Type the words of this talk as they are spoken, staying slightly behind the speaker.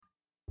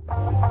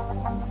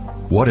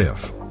What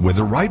if, with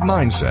the right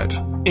mindset,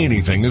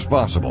 anything is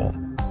possible?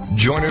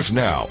 Join us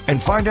now and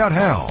find out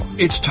how.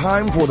 It's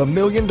time for the $1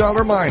 Million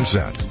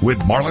Mindset with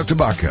Marla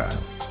Tabaka.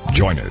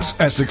 Join us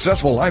as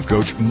successful life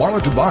coach Marla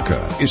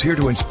Tabaka is here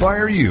to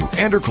inspire you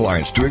and her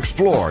clients to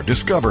explore,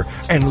 discover,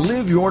 and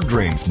live your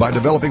dreams by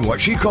developing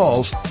what she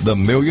calls the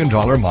 $1 Million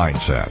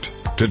Mindset.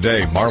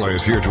 Today, Marla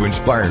is here to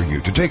inspire you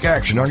to take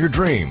action on your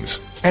dreams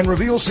and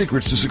reveal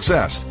secrets to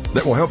success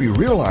that will help you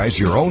realize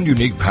your own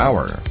unique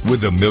power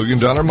with the $1 Million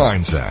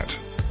Mindset.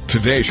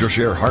 Today, she'll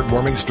share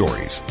heartwarming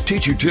stories,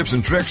 teach you tips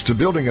and tricks to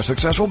building a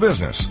successful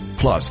business,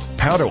 plus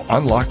how to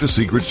unlock the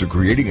secrets to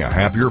creating a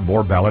happier,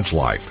 more balanced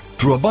life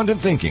through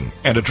abundant thinking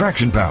and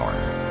attraction power.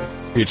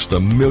 It's the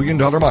 $1 Million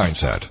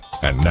Mindset.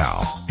 And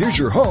now, here's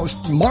your host,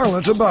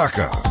 Marla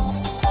Tabaka.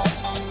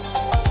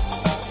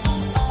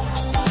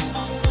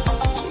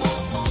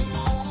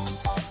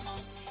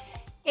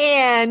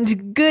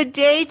 And good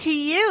day to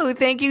you.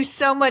 Thank you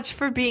so much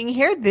for being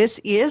here. This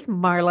is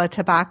Marla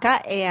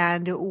Tabaka,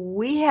 and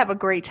we have a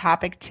great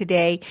topic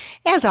today.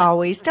 As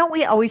always, don't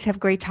we always have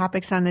great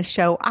topics on the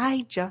show?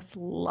 I just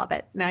love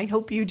it, and I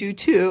hope you do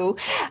too.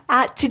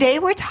 Today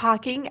we're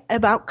talking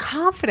about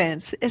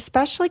confidence,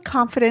 especially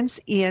confidence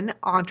in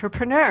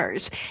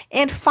entrepreneurs,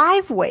 and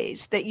 5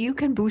 ways that you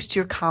can boost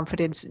your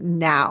confidence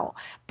now.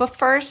 But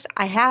first,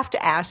 I have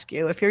to ask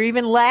you if you're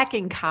even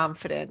lacking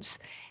confidence,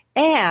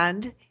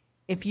 and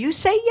if you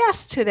say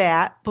yes to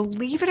that,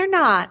 believe it or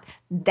not,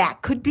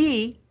 that could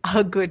be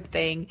a good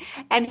thing.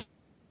 And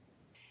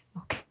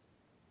okay.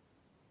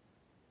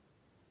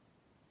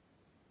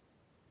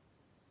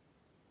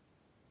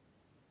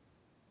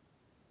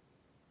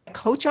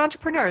 Coach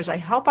entrepreneurs. I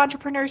help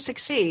entrepreneurs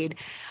succeed.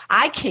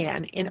 I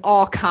can, in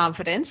all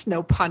confidence,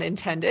 no pun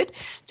intended,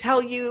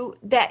 tell you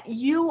that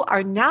you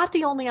are not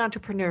the only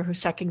entrepreneur who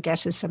second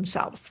guesses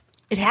themselves.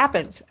 It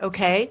happens,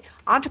 okay?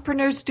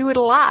 Entrepreneurs do it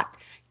a lot.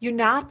 You're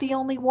not the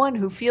only one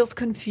who feels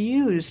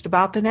confused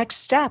about the next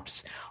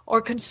steps or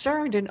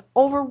concerned and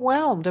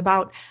overwhelmed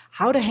about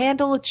how to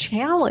handle a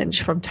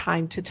challenge from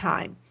time to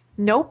time.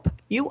 Nope,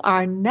 you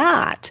are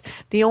not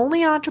the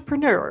only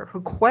entrepreneur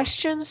who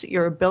questions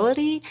your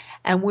ability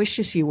and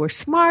wishes you were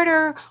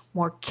smarter,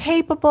 more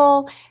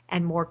capable,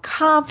 and more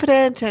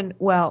confident, and,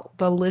 well,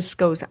 the list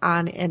goes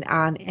on and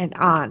on and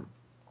on.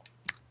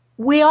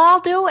 We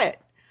all do it.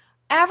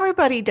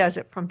 Everybody does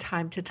it from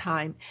time to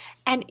time,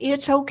 and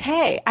it's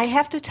okay. I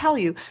have to tell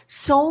you,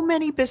 so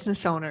many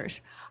business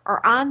owners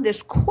are on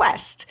this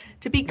quest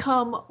to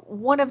become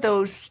one of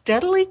those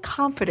steadily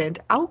confident,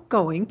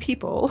 outgoing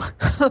people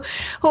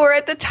who are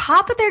at the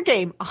top of their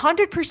game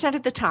 100%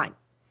 of the time.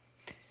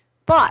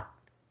 But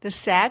the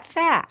sad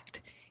fact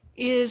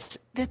is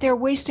that they're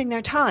wasting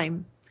their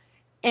time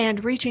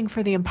and reaching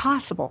for the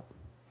impossible.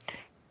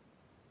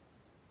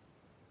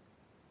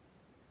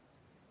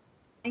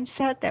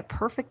 Mindset, that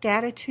perfect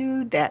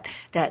attitude,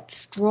 that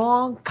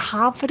strong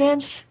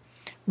confidence,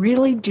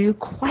 really do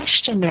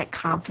question that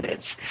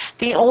confidence.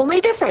 The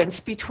only difference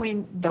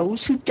between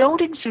those who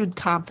don't exude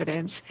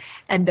confidence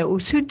and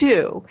those who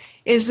do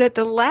is that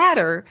the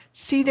latter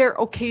see their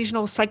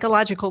occasional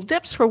psychological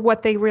dips for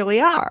what they really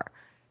are.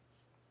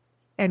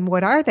 And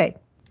what are they?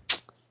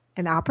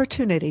 An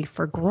opportunity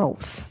for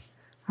growth.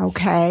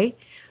 Okay?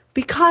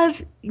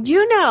 Because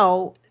you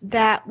know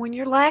that when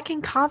you're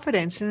lacking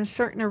confidence in a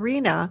certain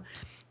arena,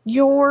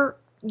 you're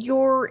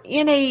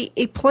in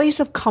a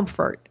place of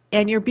comfort,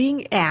 and you're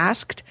being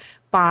asked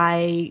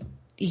by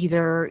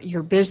either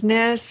your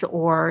business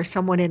or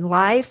someone in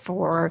life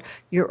or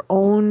your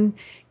own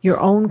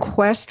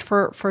quest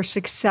for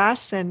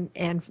success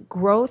and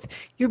growth.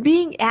 You're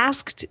being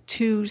asked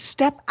to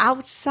step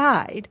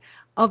outside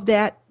of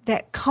that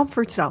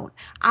comfort zone,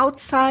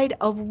 outside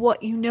of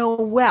what you know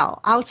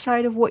well,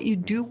 outside of what you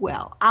do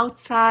well,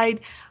 outside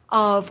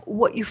of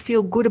what you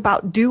feel good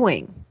about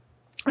doing.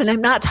 And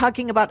I'm not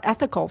talking about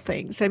ethical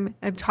things. I'm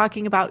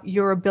talking about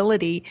your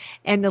ability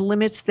and the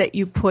limits that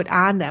you put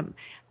on them,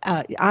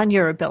 on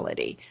your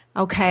ability.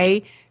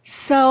 Okay?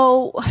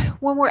 So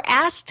when we're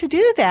asked to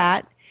do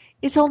that,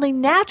 it's only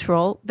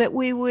natural that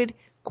we would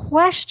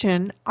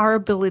question our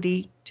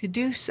ability to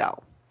do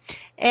so.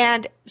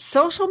 And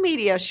social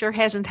media sure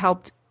hasn't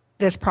helped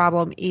this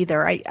problem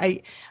either.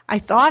 I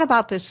thought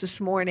about this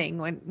morning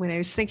when I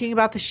was thinking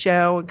about the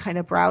show and kind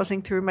of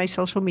browsing through my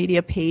social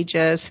media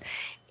pages.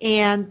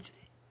 And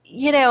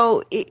you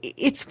know,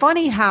 it's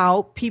funny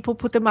how people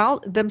put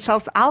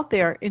themselves out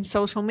there in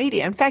social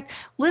media. In fact,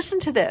 listen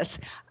to this.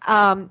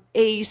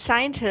 A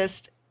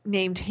scientist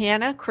named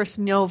Hanna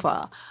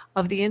Krasnova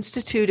of the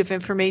Institute of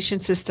Information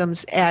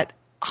Systems at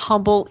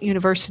Humboldt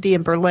University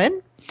in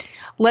Berlin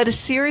led a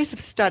series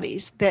of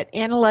studies that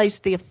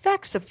analyzed the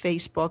effects of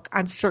Facebook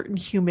on certain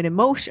human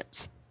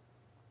emotions.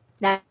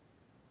 Now,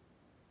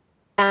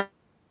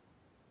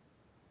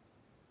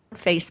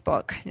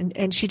 Facebook,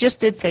 and she just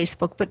did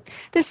Facebook, but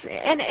this,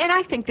 and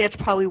I think that's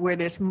probably where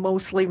this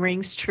mostly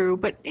rings true,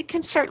 but it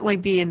can certainly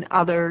be in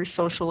other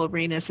social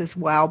arenas as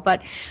well.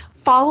 But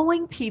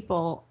following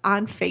people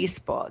on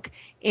Facebook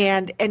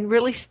and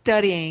really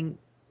studying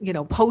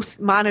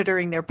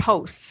monitoring their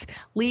posts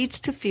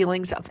leads to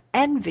feelings of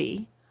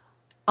envy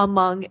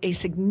among a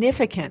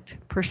significant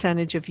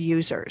percentage of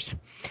users.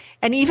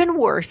 And even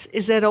worse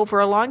is that over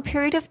a long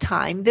period of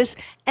time, this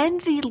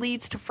envy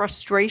leads to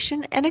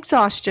frustration and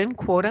exhaustion,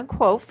 quote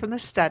unquote, from the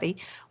study,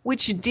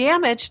 which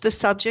damage the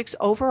subject's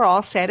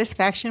overall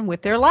satisfaction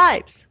with their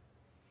lives.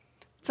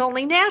 It's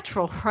only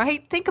natural,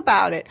 right? Think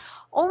about it.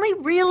 Only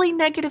really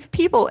negative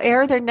people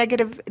air the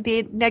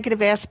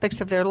negative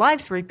aspects of their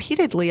lives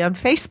repeatedly on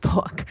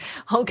Facebook,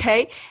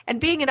 okay? And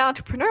being an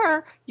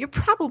entrepreneur, you're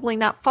probably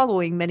not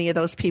following many of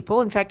those people.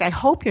 In fact, I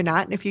hope you're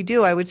not. And if you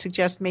do, I would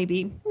suggest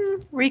maybe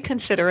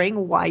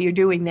reconsidering why you're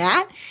doing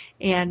that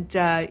and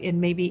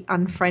maybe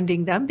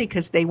unfriending them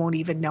because they won't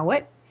even know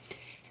it.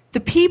 The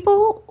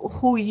people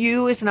who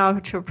you as an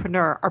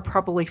entrepreneur are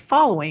probably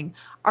following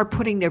are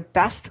putting their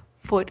best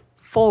foot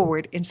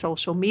forward in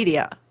social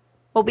media.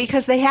 Well,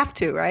 because they have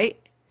to, right?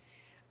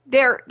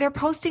 They're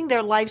posting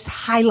their life's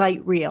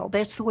highlight reel.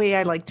 That's the way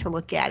I like to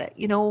look at it.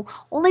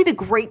 Only the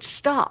great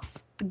stuff,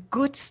 the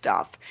good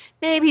stuff.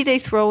 Maybe they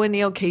throw in the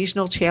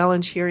occasional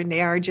challenge here and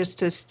there just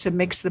to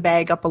mix the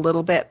bag up a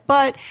little bit.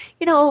 But,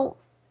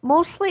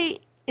 mostly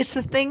it's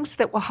the things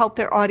that will help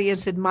their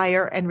audience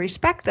admire and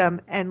respect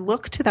them and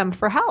look to them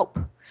for help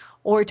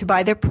or to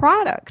buy their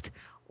product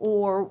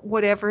or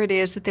whatever it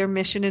is that their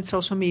mission in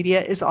social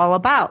media is all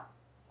about.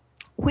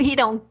 We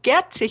don't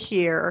get to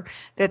hear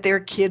that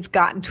their kids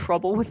got in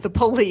trouble with the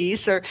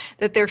police or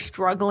that they're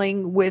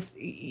struggling with,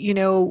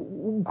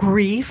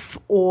 grief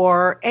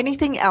or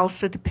anything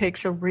else that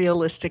depicts a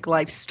realistic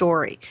life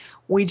story.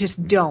 We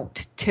just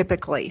don't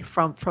typically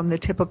from the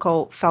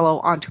typical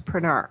fellow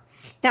entrepreneur.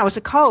 Now, as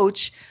a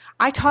coach,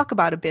 I talk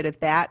about a bit of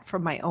that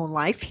from my own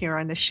life here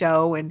on the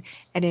show and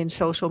in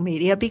social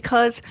media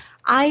because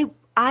I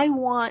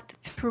want,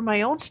 through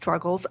my own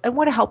struggles, I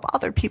want to help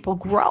other people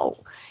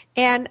grow.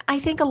 And I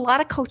think a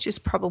lot of coaches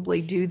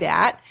probably do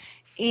that.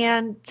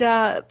 And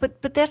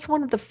but that's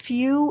one of the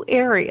few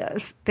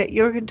areas that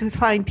you're going to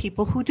find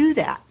people who do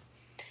that.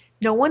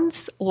 No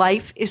one's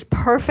life is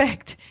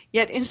perfect.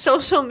 Yet in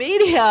social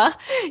media,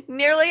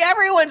 nearly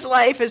everyone's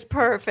life is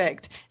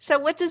perfect. So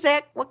what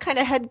kind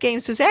of head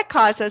games does that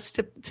cause us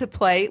to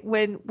play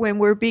when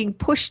we're being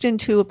pushed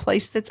into a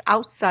place that's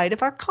outside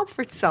of our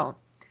comfort zone?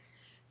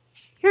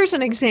 Here's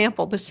an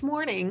example. This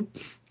morning,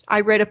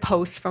 I read a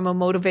post from a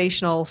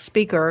motivational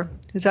speaker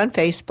who's on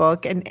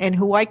Facebook and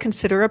who I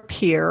consider a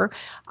peer,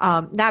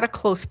 not a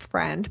close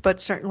friend,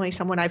 but certainly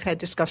someone I've had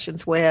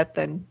discussions with.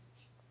 And,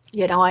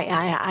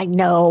 I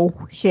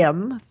know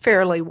him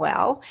fairly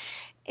well.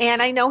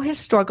 And I know his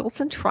struggles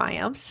and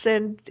triumphs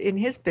and in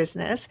his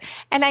business.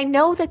 And I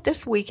know that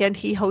this weekend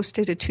he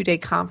hosted a 2-day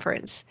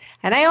conference.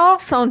 And I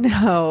also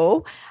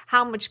know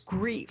how much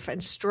grief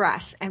and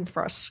stress and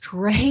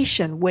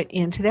frustration went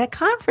into that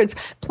conference.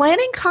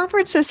 Planning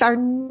conferences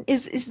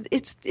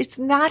it's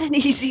not an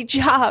easy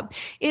job.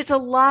 It's a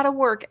lot of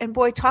work. And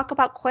boy, talk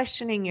about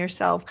questioning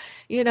yourself.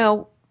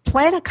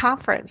 Plan a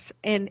conference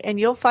and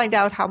you'll find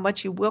out how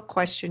much you will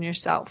question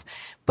yourself.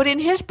 But in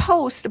his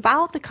post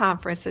about the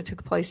conference that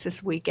took place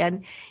this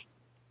weekend,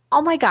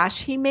 oh my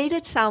gosh, he made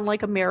it sound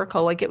like a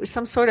miracle, like it was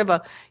some sort of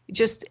a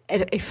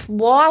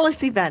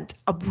flawless event,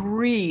 a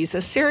breeze,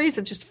 a series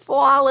of just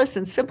flawless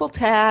and simple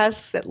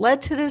tasks that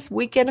led to this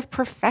weekend of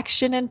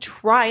perfection and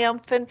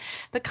triumph. And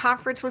the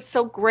conference was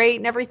so great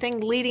and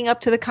everything leading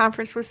up to the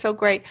conference was so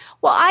great.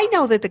 Well, I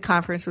know that the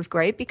conference was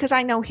great because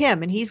I know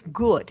him and he's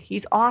good.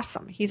 He's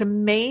awesome. He's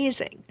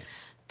amazing.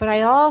 But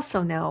I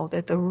also know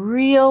that the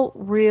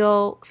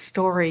real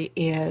story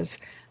is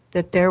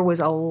that there was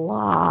a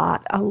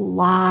lot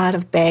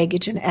of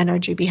baggage and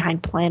energy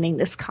behind planning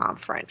this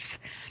conference.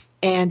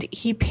 And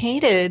he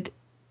painted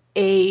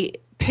a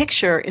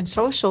picture in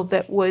social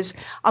that was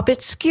a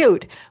bit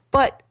skewed.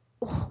 But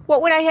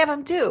what would I have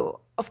him do?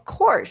 Of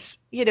course,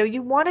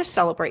 you want to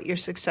celebrate your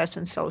success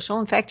in social.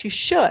 In fact, you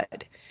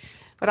should.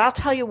 But I'll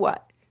tell you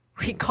what,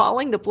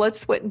 recalling the blood,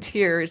 sweat, and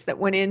tears that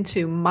went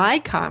into my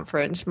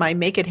conference, my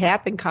Make It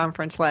Happen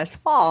conference last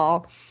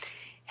fall,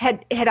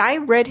 had I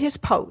read his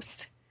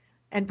post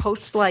and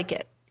posts like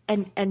it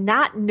and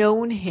not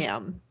known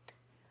him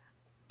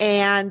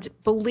and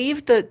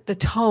believed the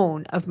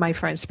tone of my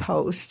friend's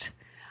post,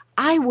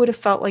 I would have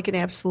felt like an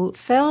absolute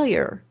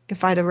failure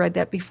if I'd have read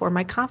that before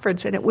my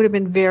conference. And it would have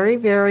been very,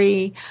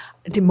 very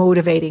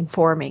demotivating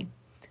for me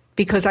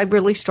because I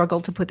really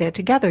struggled to put that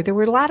together. There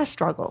were a lot of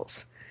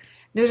struggles.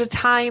 There was a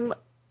time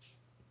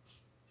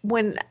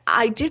when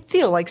I did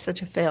feel like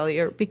such a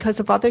failure because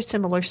of other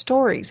similar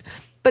stories.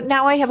 But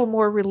now I have a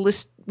more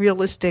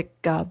realistic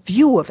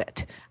view of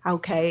it.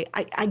 Okay,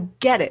 I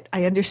get it.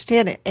 I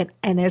understand it.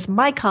 And as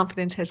my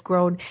confidence has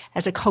grown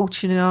as a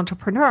coach and an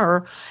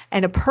entrepreneur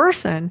and a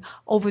person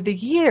over the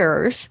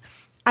years,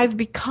 I've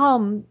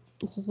become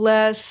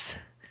less,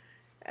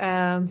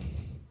 less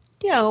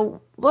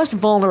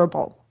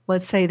vulnerable,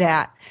 let's say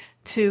that,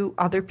 to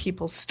other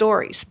people's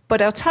stories.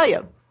 But I'll tell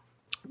you,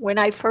 when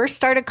I first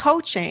started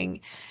coaching,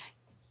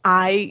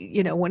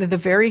 one of the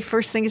very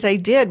first things I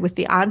did with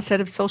the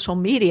onset of social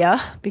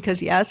media,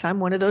 because yes, I'm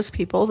one of those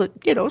people that,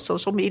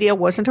 social media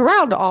wasn't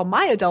around all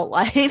my adult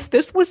life.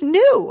 This was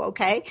new.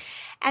 Okay.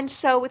 And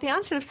so with the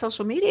onset of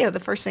social media, the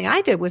first thing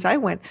I did was I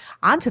went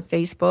onto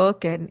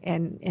Facebook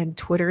and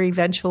Twitter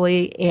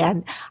eventually,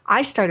 and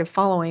I started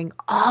following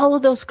all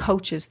of those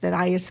coaches that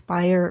I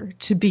aspire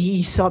to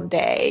be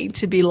someday,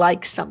 to be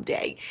like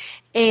someday.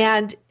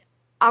 And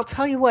I'll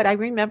tell you what, I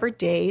remember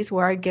days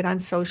where I'd get on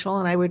social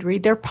and I would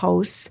read their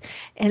posts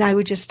and I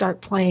would just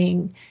start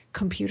playing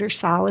computer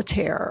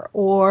solitaire,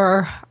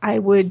 or I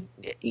would,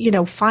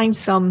 find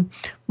some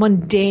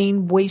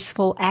mundane,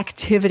 wasteful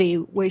activity,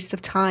 waste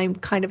of time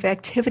kind of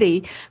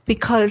activity,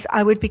 because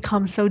I would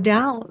become so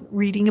down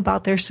reading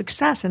about their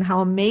success and how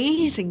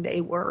amazing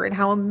they were and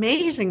how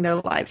amazing their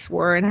lives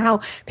were and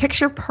how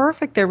picture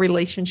perfect their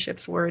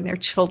relationships were and their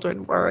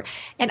children were.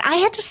 And I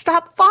had to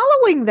stop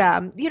following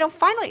them.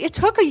 Finally, it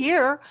took a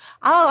year.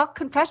 I'll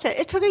confess it.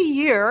 It took a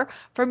year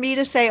for me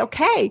to say,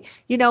 okay,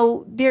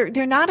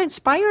 they're not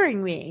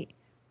inspiring me.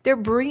 They're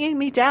bringing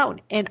me down.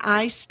 And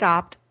I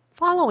stopped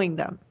following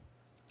them.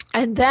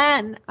 And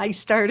then I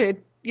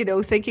started,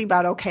 thinking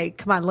about, okay,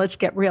 come on, let's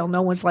get real.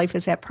 No one's life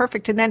is that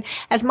perfect. And then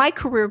as my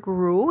career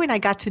grew and I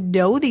got to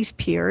know these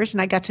peers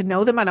and I got to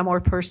know them on a more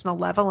personal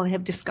level and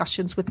have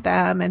discussions with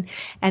them and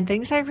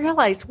things, I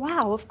realized,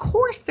 wow, of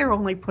course they're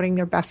only putting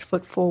their best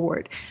foot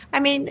forward. I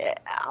mean,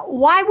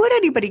 why would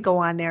anybody go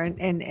on there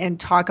and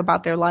talk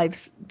about their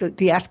lives,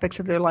 the aspects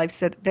of their lives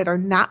that are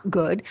not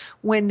good,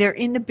 when they're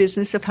in the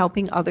business of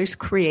helping others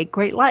create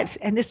great lives?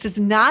 And this does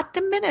not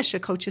diminish a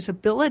coach's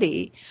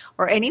ability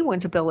or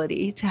anyone's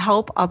ability to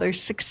help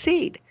others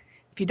succeed.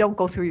 If you don't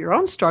go through your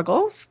own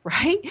struggles,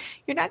 right,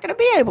 you're not going to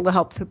be able to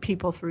help the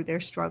people through their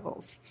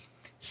struggles.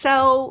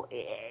 So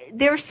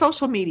there's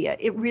social media.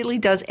 It really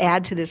does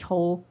add to this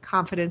whole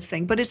confidence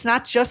thing. But it's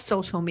not just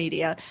social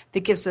media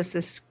that gives us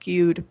a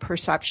skewed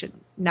perception.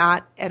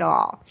 Not at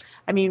all.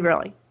 I mean,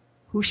 really.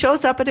 Who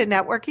shows up at a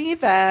networking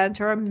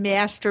event or a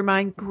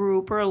mastermind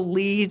group or a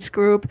leads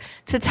group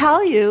to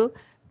tell you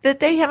that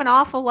they have an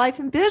awful life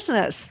in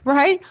business,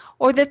 right?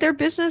 Or that their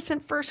business in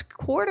first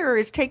quarter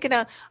is taking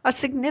a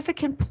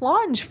significant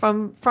plunge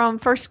from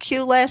first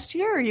Q last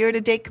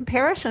year-to-date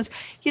comparisons.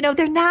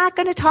 They're not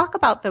going to talk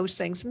about those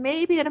things.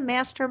 Maybe at a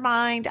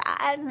mastermind,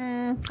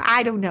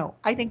 I don't know.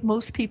 I think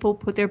most people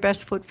put their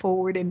best foot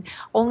forward and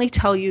only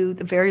tell you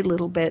the very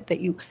little bit that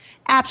you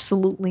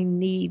absolutely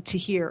need to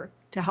hear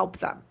to help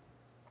them.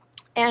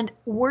 And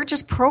we're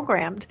just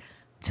programmed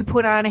to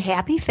put on a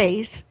happy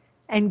face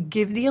and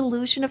give the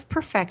illusion of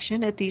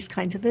perfection at these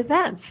kinds of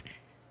events.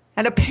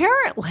 And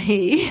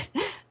apparently,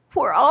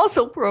 we're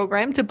also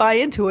programmed to buy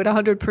into it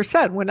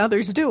 100% when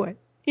others do it.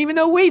 Even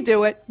though we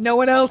do it, no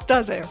one else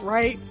does it,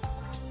 right?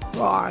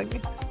 Wrong.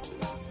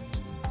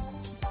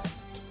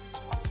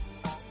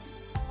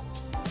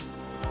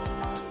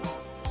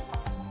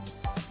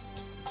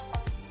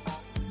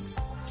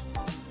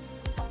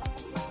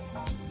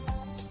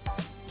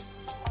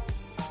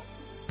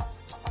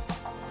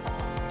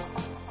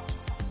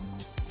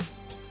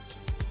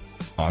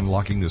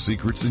 Unlocking the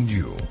secrets in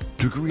you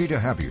to create a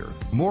happier,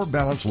 more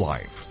balanced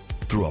life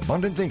through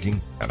abundant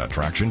thinking and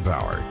attraction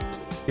power.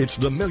 It's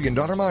the $1 Million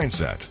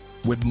Mindset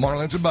with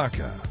Marla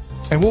Tabaka.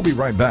 And we'll be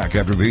right back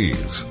after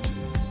these.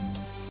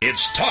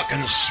 It's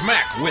Talking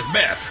Smack with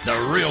Beth, the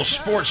real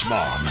sports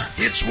mom.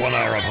 It's 1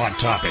 hour of hot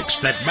topics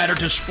that matter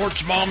to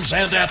sports moms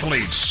and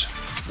athletes.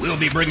 We'll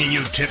be bringing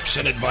you tips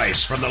and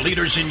advice from the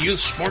leaders in youth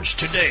sports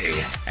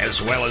today,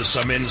 as well as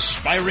some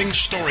inspiring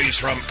stories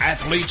from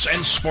athletes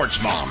and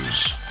sports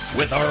moms.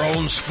 With our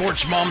own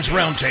Sports Moms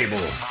Roundtable,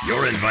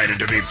 you're invited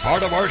to be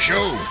part of our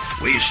show.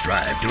 We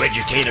strive to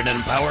educate and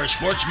empower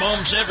sports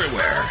moms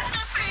everywhere.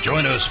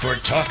 Join us for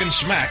Talkin'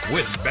 Smack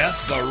with Beth,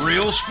 the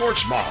real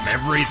sports mom,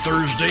 every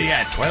Thursday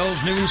at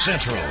 12 noon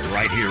Central,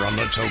 right here on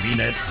the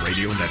TogiNet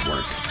Radio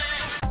Network.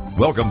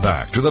 Welcome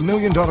back to the $1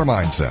 Million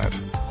Mindset.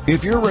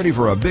 If you're ready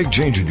for a big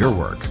change in your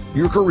work,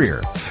 your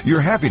career,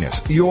 your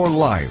happiness, your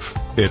life,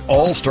 it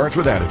all starts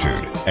with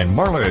attitude, and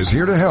Marla is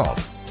here to help.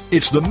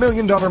 It's the $1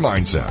 Million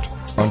Mindset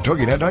on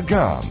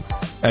TogiNet.com.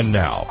 And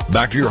now,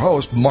 back to your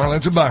host, Marla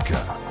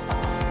Tabaka.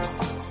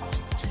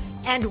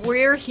 And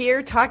we're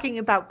here talking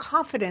about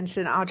confidence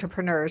in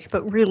entrepreneurs,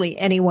 but really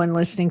anyone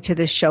listening to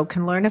this show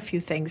can learn a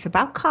few things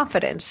about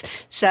confidence.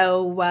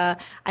 So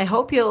I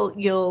hope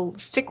you'll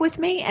stick with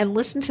me and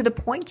listen to the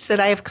points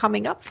that I have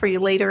coming up for you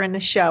later in the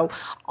show.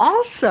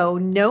 Also,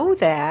 know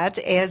that,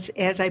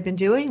 as I've been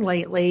doing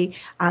lately,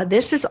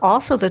 this is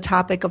also the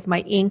topic of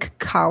my Inc.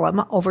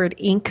 column over at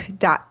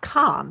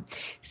Inc.com.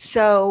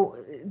 So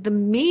the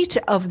meat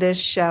of this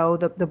show,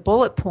 the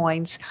bullet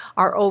points,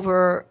 are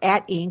over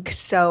at Inc.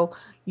 So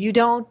you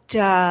don't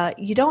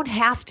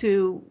have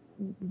to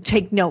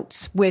take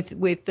notes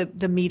with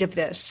the meat of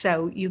this.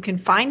 So you can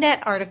find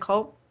that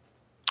article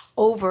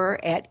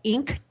over at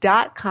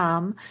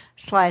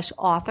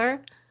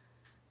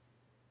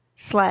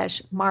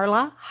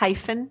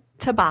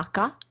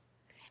inc.com/author/Marla-Tabaka.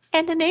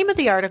 And the name of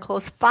the article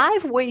is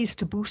 5 Ways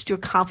to Boost Your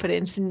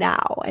Confidence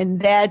Now. And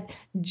that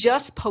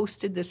just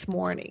posted this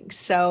morning.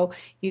 So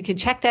you can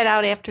check that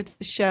out after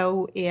the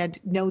show and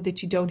know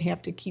that you don't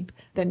have to keep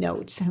the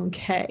notes.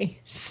 Okay.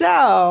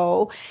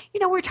 So,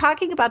 we're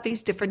talking about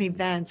these different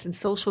events and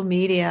social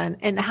media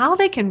and how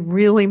they can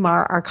really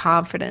mar our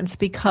confidence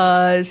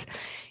because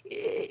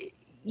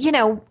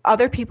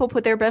other people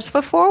put their best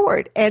foot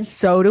forward, and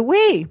so do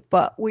we.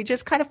 But we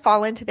just kind of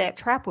fall into that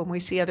trap when we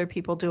see other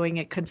people doing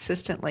it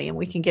consistently, and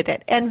we can get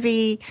that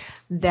envy,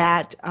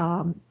 that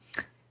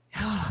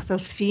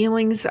those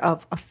feelings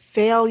of a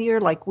failure,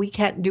 like we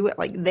can't do it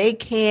like they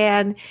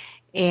can,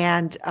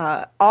 and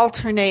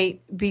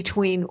alternate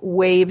between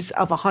waves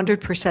of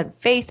 100%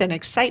 faith and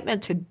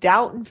excitement to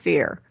doubt and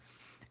fear.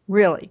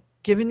 Really,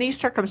 given these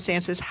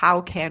circumstances,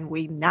 how can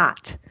we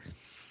not?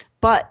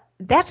 But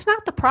that's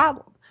not the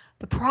problem.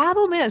 The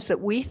problem is that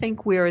we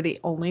think we are the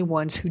only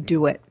ones who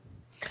do it.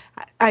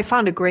 I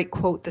found a great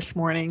quote this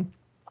morning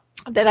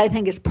that I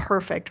think is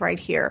perfect right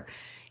here.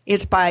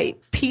 It's by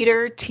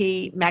Peter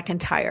T.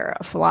 McIntyre,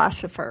 a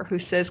philosopher, who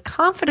says,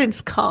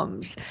 confidence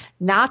comes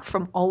not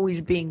from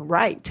always being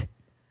right,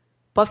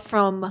 but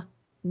from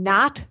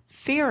not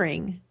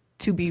fearing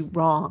to be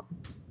wrong.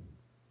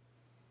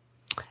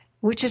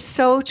 Which is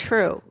so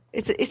true.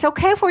 It's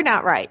okay if we're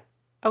not right,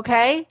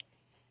 okay?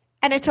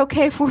 And it's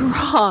okay if we're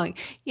wrong.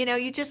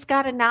 You just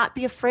got to not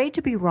be afraid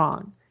to be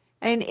wrong.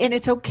 And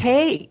it's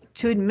okay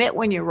to admit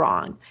when you're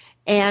wrong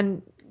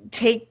and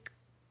take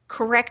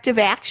corrective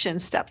action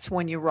steps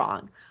when you're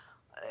wrong.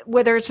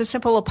 Whether it's a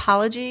simple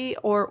apology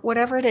or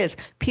whatever it is.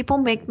 People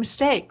make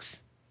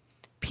mistakes.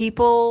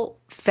 People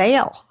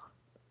fail.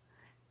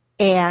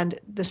 And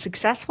the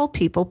successful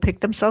people pick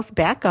themselves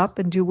back up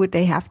and do what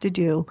they have to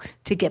do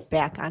to get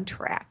back on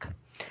track.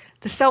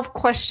 The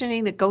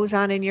self-questioning that goes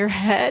on in your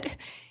head,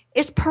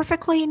 it's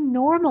perfectly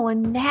normal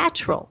and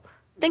natural.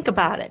 Think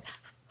about it.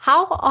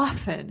 How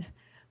often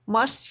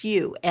must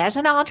you, as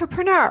an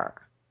entrepreneur,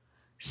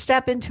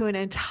 step into an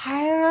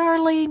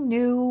entirely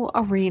new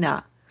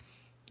arena?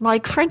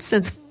 Like, for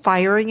instance,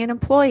 firing an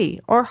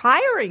employee or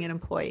hiring an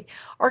employee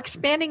or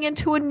expanding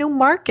into a new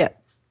market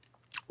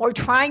or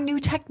trying new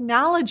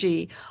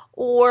technology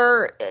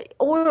or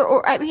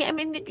I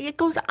mean, it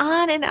goes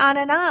on and on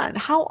and on.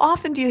 How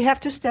often do you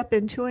have to step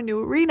into a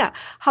new arena?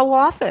 How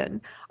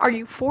often are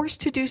you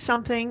forced to do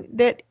something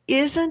that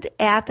isn't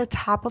at the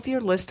top of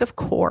your list of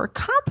core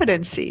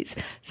competencies?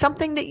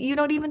 Something that you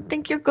don't even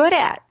think you're good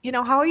at.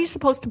 How are you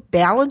supposed to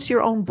balance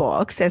your own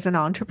books as an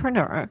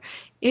entrepreneur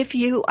if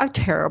you are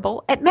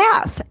terrible at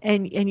math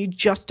and you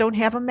just don't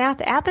have a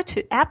math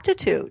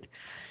aptitude?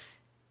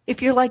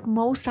 If you're like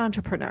most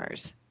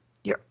entrepreneurs,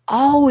 you're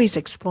always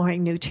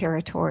exploring new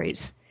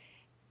territories.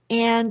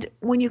 And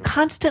when you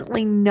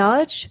constantly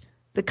nudge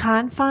the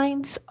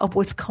confines of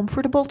what's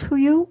comfortable to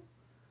you,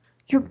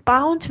 you're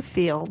bound to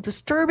feel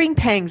disturbing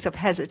pangs of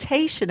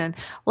hesitation and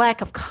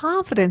lack of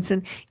confidence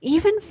and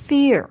even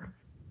fear.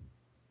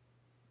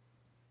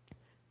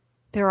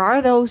 There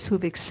are those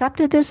who've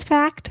accepted this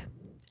fact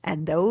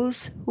and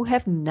those who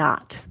have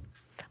not.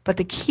 But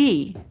the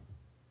key,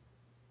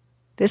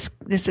 this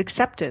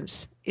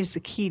acceptance is the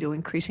key to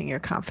increasing your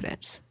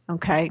confidence.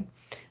 Okay?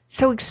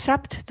 So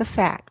accept the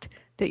fact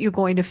that you're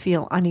going to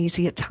feel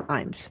uneasy at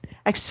times.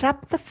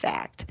 Accept the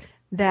fact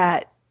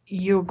that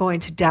you're going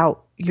to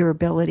doubt your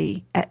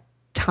ability at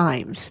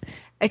times.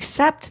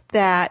 Accept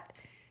that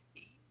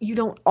you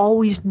don't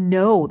always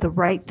know the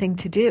right thing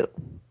to do.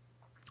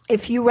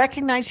 If you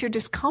recognize your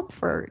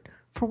discomfort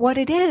for what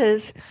it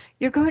is,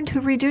 you're going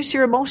to reduce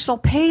your emotional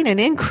pain and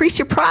increase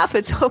your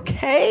profits,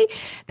 okay?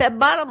 That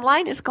bottom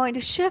line is going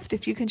to shift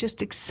if you can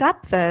just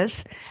accept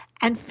this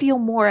and feel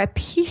more at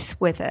peace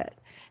with it.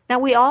 Now,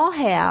 we all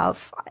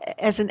have,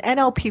 as an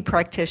NLP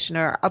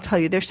practitioner, I'll tell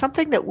you, there's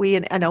something that we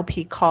in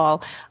NLP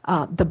call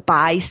the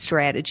buy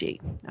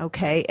strategy,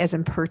 okay, as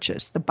in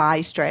purchase, the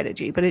buy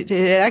strategy. But it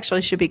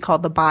actually should be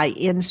called the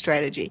buy-in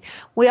strategy.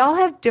 We all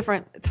have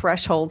different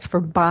thresholds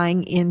for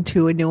buying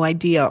into a new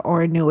idea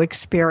or a new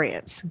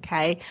experience,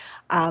 okay?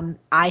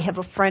 I have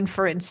a friend,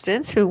 for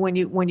instance, who when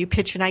you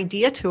pitch an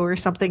idea to her,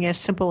 something as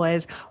simple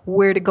as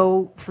where to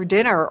go for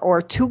dinner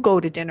or to go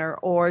to dinner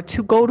or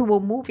to go to a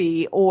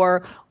movie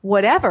or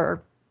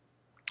whatever,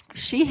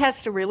 she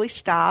has to really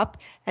stop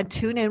and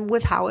tune in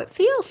with how it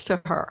feels to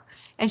her.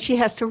 And she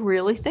has to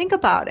really think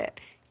about it.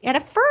 And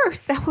at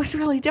first, that was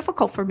really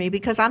difficult for me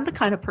because I'm the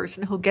kind of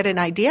person who'll get an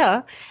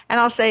idea and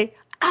I'll say,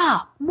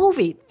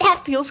 movie,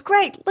 that feels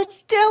great.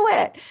 Let's do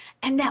it.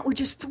 And that would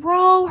just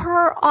throw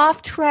her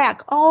off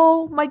track.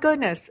 Oh my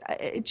goodness.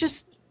 It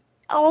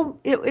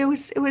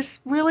was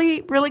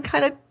really, really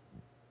kind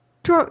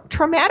of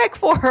traumatic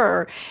for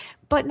her.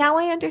 But now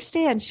I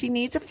understand she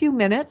needs a few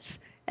minutes,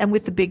 and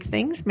with the big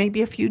things,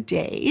 maybe a few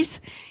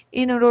days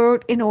in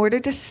order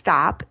to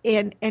stop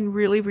and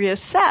really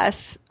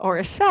reassess or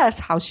assess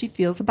how she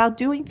feels about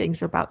doing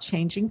things or about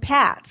changing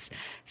paths.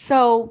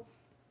 So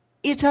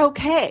it's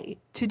okay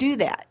to do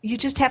that. You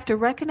just have to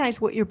recognize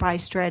what your buy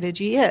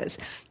strategy is.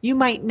 You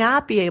might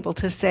not be able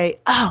to say,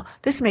 oh,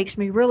 this makes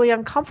me really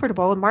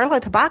uncomfortable. And Marla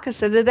Tabaka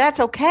said that that's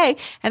okay.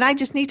 And I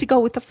just need to go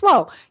with the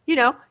flow.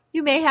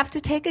 You may have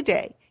to take a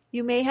day.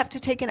 You may have to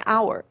take an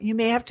hour. You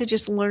may have to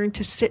just learn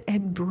to sit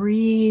and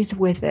breathe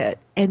with it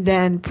and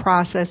then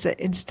process it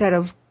instead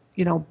of,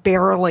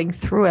 barreling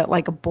through it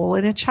like a bull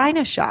in a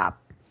china shop.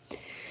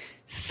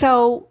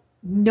 So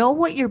know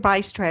what your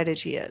buy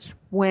strategy is.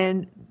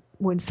 When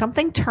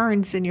something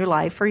turns in your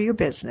life or your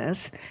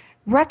business,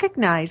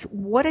 recognize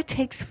what it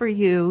takes for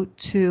you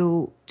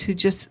to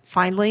just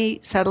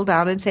finally settle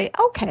down and say,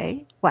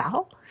 okay,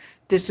 well,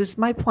 this is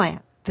my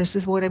plan. This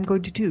is what I'm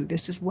going to do.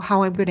 This is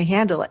how I'm going to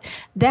handle it.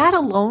 That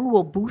alone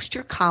will boost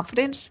your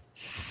confidence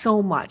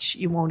so much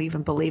you won't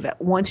even believe it.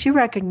 Once you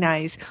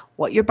recognize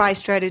what your buy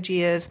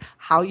strategy is,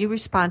 how you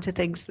respond to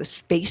things, the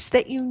space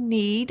that you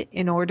need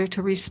in order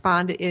to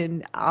respond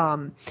in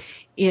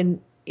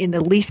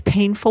the least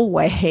painful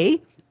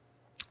way,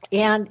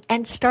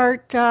 and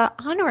start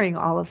honoring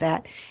all of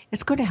that,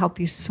 it's going to help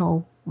you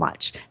so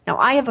much. Now,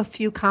 I have a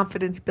few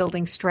confidence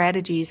building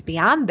strategies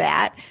beyond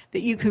that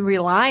you can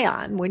rely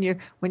on when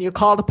you're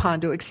called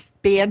upon to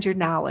expand your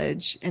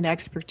knowledge and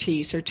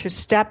expertise or to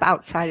step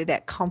outside of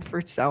that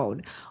comfort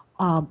zone.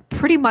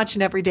 Pretty much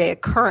an everyday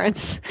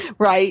occurrence,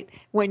 right,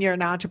 when you're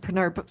an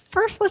entrepreneur. But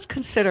first, let's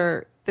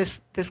consider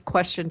this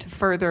question to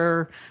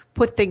further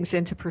put things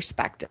into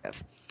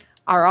perspective.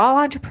 Are all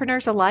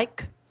entrepreneurs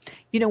alike?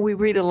 We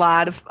read a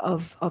lot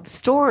of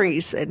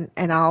stories, and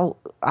I'll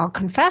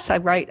confess, I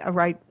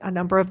write a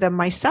number of them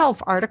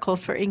myself,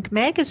 articles for Inc.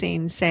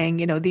 magazine saying,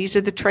 these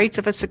are the traits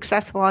of a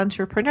successful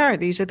entrepreneur.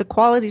 These are the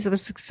qualities of a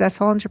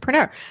successful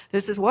entrepreneur.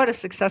 This is what a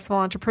successful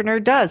entrepreneur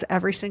does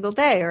every single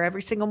day or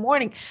every single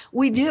morning.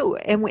 We do,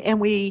 and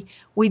we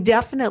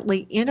definitely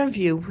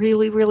interview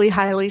really, really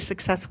highly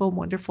successful,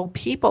 wonderful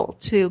people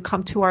to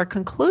come to our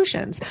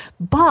conclusions.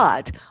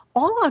 But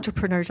all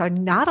entrepreneurs are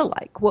not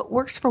alike. What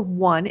works for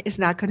one is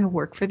not going to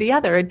work for the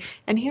other.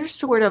 And here's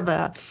sort of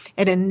an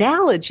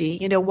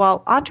analogy.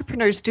 While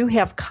entrepreneurs do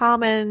have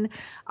common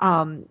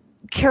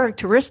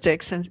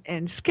characteristics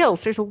and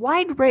skills, there's a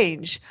wide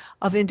range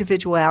of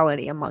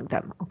individuality among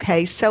them.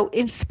 Okay, so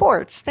in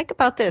sports, think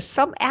about this.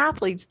 Some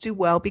athletes do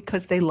well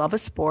because they love a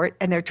sport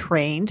and they're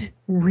trained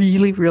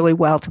really, really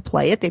well to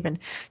play it. They've been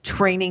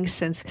training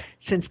since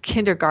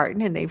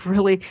kindergarten and they've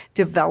really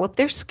developed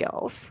their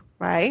skills,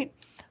 right?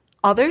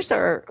 Others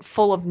are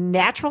full of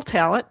natural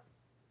talent,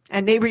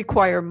 and they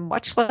require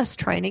much less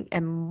training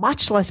and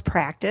much less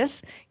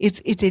practice. It's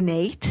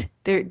innate.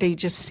 They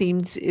just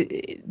seem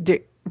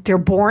they're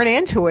born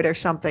into it or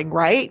something,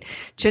 right?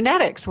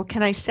 Genetics. What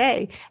can I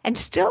say? And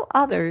still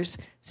others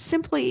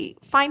simply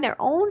find their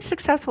own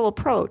successful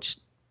approach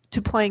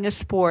to playing a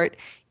sport,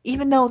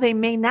 even though they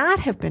may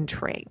not have been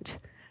trained.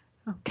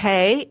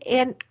 Okay,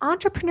 and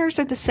entrepreneurs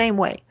are the same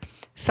way.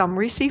 Some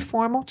receive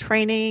formal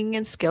training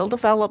and skill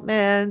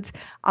development.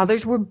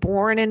 Others were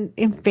born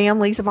in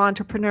families of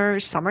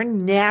entrepreneurs. Some are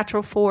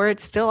natural for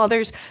it. Still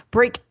others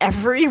break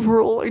every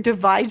rule or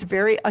devise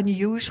very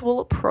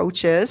unusual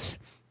approaches,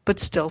 but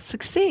still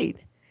succeed.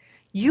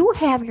 You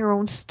have your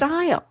own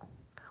style.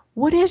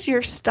 What is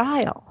your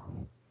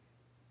style?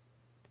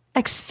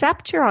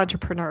 Accept your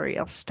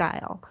entrepreneurial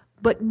style,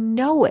 but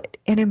know it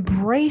and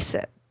embrace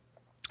it.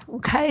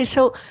 Okay,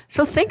 so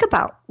think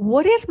about,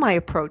 what is my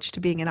approach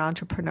to being an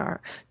entrepreneur?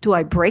 Do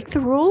I break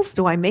the rules?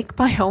 Do I make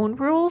my own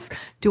rules?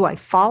 Do I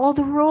follow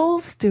the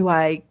rules? Do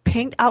I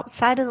paint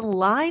outside of the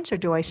lines, or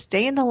do I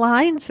stay in the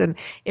lines? And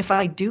if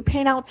I do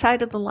paint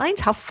outside of the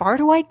lines, how far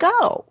do I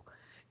go?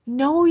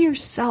 Know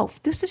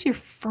yourself. This is your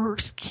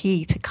first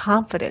key to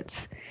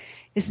confidence,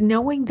 is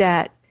knowing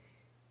that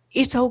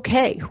it's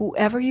okay.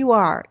 Whoever you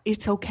are,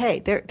 it's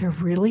okay. There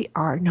really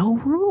are no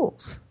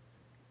rules.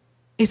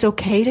 It's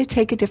okay to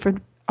take a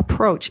different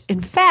approach.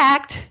 In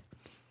fact,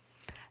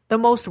 the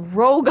most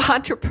rogue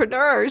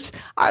entrepreneurs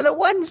are the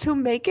ones who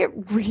make it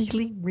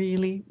really,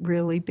 really,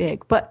 really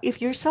big. But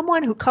if you're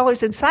someone who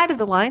colors inside of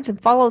the lines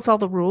and follows all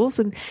the rules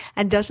and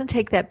doesn't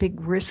take that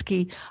big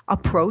risky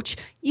approach,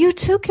 you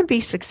too can be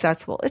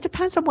successful. It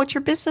depends on what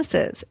your business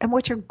is and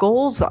what your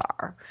goals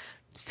are.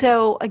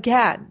 So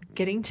again,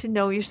 getting to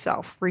know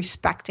yourself,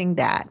 respecting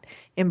that,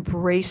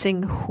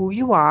 embracing who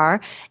you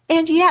are,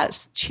 and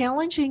yes,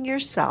 challenging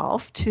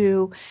yourself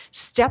to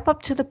step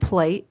up to the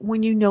plate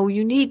when you know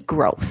you need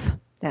growth.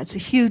 That's a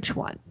huge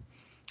one.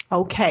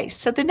 Okay,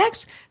 so the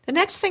next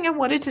thing I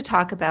wanted to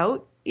talk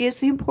about is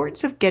the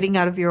importance of getting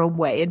out of your own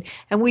way,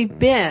 and we've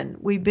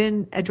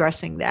been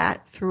addressing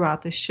that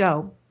throughout the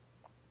show.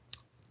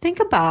 Think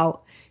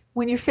about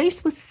when you're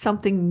faced with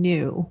something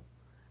new.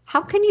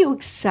 How can you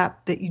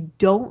accept that you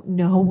don't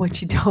know what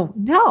you don't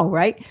know,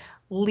 right?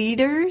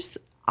 Leaders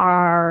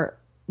are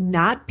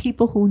not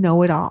people who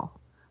know it all,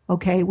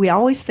 okay? We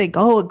always think,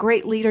 oh, a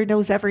great leader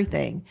knows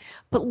everything.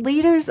 But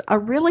leaders are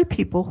really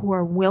people who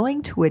are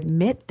willing to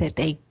admit that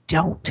they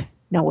don't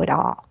know it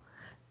all.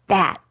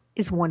 That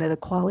is one of the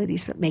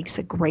qualities that makes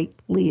a great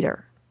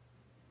leader.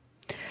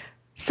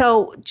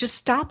 So just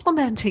stop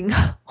lamenting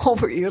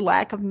over your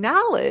lack of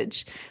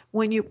knowledge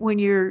when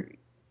you're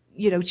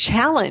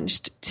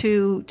challenged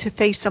to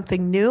face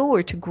something new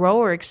or to grow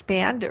or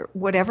expand or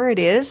whatever it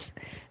is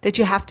that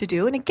you have to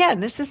do. And again,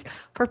 this is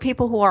for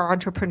people who are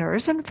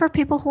entrepreneurs and for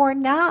people who are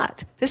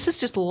not. This is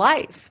just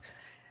life.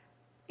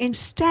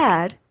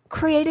 Instead,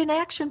 create an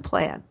action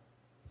plan.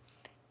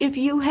 If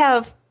you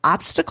have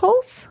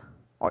obstacles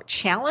or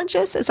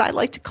challenges, as I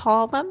like to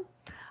call them,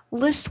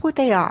 list what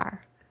they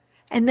are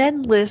and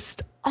then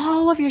list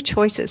all of your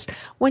choices.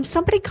 When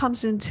somebody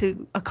comes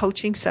into a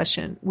coaching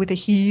session with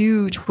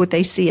what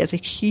they see as a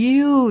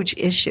huge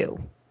issue,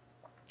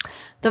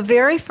 the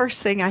very first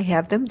thing I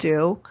have them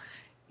do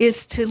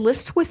is to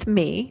list with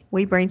me,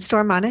 we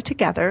brainstorm on it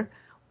together,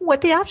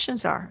 what the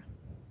options are.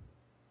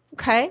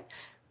 Okay?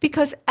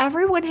 Because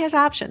everyone has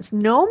options.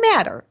 No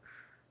matter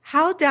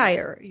how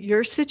dire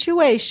your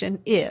situation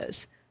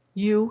is,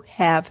 you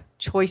have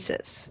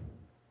choices.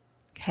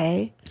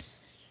 Okay?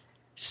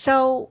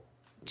 So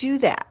do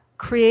that.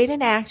 Create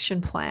an action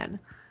plan.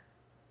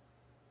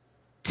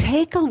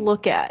 Take a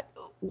look at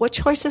what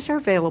choices are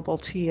available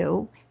to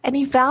you and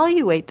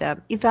evaluate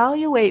them.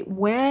 Evaluate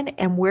when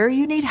and where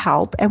you need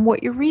help and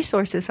what your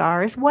resources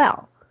are as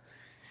well.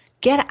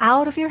 Get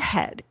out of your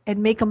head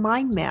and make a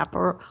mind map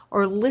or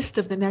a list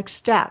of the next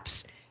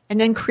steps and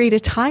then create a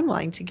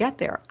timeline to get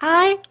there.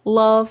 I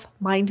love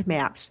mind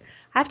maps.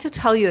 I have to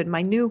tell you, in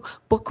my new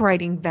book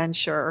writing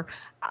venture,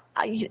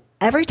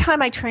 every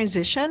time I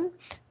transition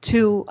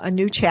to a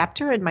new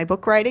chapter in my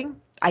book writing,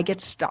 I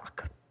get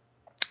stuck.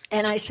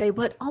 And I say,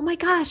 but oh my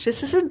gosh,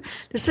 this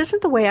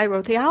isn't the way I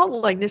wrote the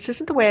outline. This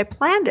isn't the way I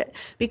planned it.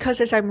 Because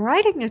as I'm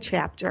writing a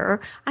chapter,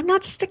 I'm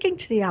not sticking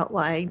to the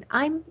outline.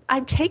 I'm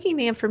taking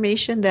the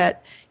information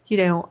that,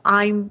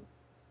 I'm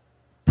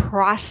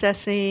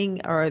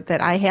processing or that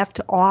I have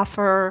to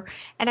offer,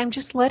 and I'm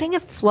just letting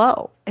it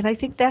flow. And I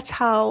think that's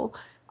how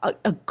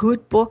a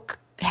good book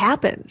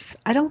happens.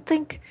 I don't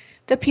think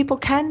that people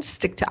can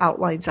stick to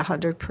outlines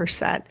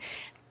 100%.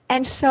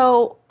 And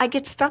so I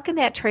get stuck in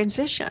that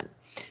transition.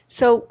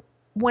 So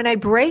when I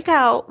break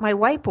out my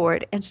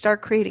whiteboard and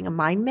start creating a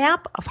mind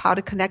map of how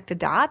to connect the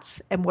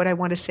dots and what I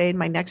want to say in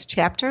my next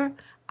chapter,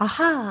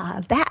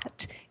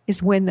 that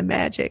is when the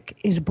magic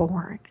is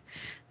born.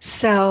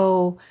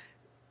 So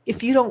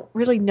if you don't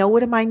really know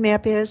what a mind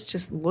map is,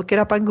 just look it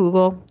up on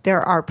Google.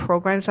 There are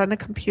programs on the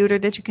computer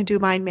that you can do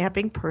mind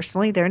mapping.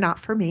 Personally, they're not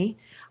for me.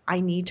 I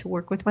need to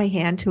work with my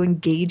hand to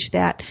engage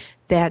that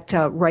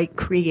right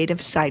creative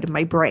side of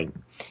my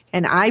brain.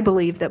 And I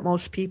believe that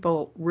most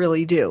people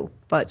really do,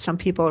 but some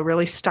people are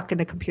really stuck in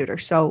the computer.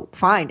 So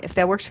fine, if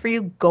that works for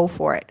you, go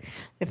for it.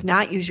 If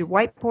not, use your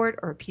whiteboard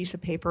or a piece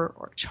of paper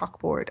or a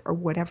chalkboard or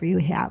whatever you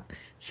have.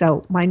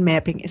 So mind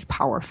mapping is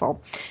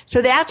powerful.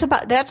 So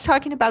that's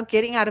talking about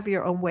getting out of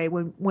your own way.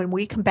 When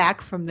we come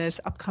back from this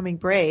upcoming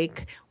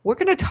break, we're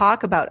going to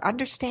talk about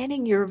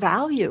understanding your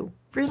value,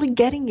 really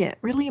getting it,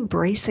 really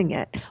embracing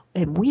it.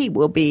 And we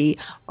will be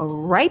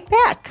right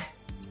back.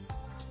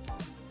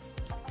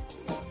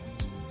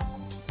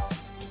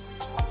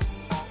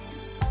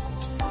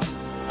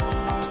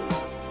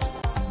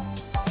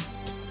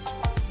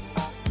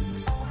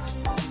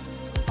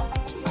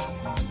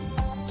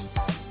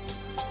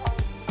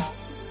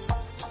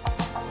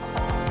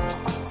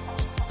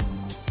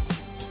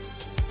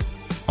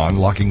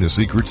 Unlocking the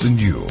secrets in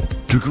you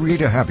to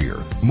create a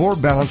happier, more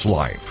balanced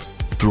life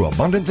through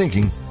abundant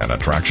thinking and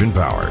attraction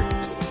power.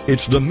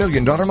 It's the $1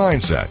 Million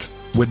Mindset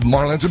with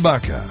Marla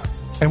Tabaka.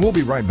 And we'll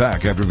be right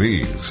back after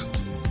these.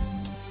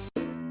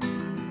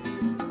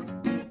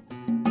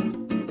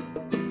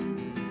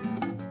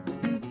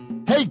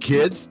 Hey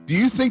kids, do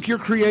you think you're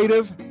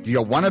creative? Do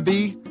you want to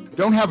be?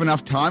 Don't have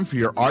enough time for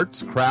your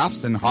arts,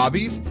 crafts, and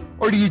hobbies?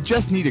 Or do you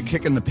just need a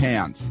kick in the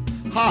pants?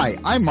 Hi,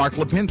 I'm Mark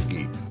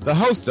Lipinski, the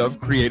host of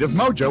Creative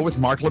Mojo with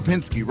Mark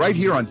Lipinski, right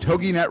here on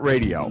TogiNet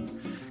Radio.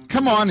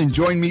 Come on and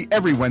join me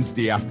every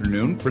Wednesday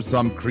afternoon for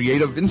some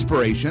creative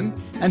inspiration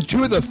and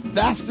 2 of the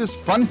fastest,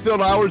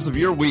 fun-filled hours of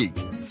your week.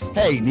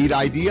 Hey, need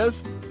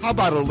ideas? How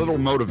about a little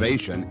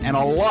motivation and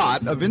a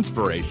lot of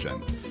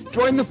inspiration?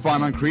 Join the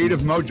fun on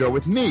Creative Mojo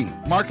with me,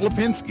 Mark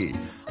Lipinski.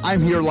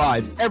 I'm here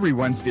live every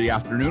Wednesday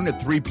afternoon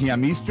at 3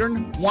 p.m.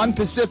 Eastern, 1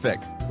 Pacific,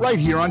 right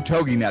here on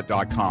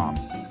TogiNet.com.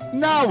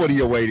 Now what are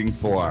you waiting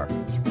for?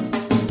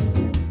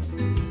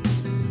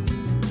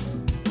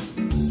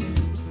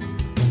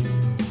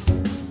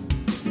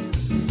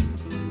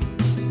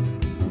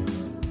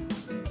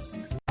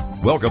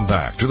 Welcome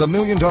back to the $1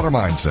 Million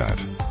Mindset.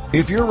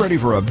 If you're ready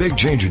for a big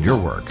change in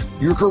your work,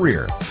 your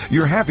career,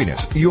 your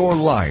happiness, your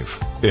life,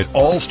 it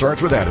all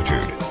starts with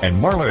attitude, and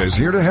Marla is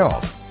here to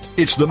help.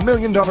 It's the $1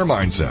 Million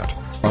Mindset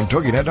on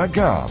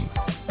TogiNet.com.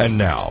 And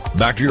now,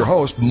 back to your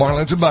host,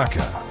 Marla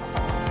Tabaka.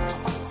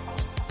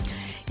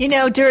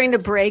 During the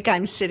break,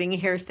 I'm sitting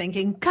here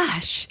thinking,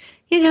 gosh,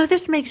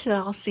 this makes it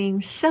all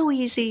seem so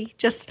easy.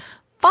 Just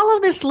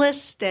follow this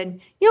list and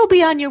you'll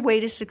be on your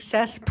way to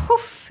success.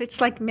 Poof, it's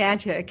like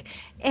magic.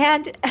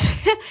 And,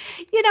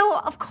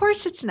 of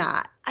course it's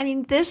not. I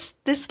mean, this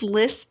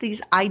list,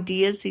 these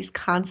ideas, these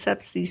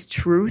concepts, these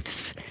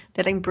truths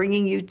that I'm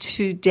bringing you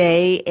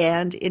today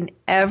and in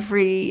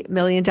every $1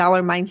 Million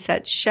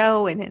Mindset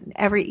show and in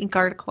every ink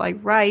article I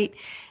write,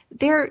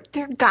 they're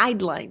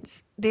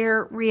guidelines.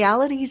 They're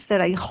realities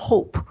that I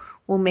hope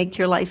will make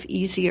your life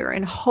easier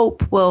and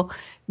hope will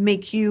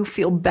make you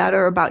feel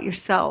better about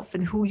yourself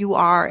and who you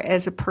are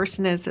as a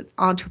person, as an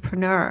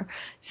entrepreneur.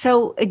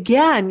 So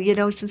again,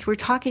 since we're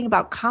talking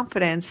about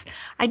confidence,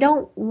 I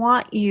don't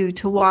want you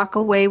to walk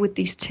away with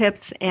these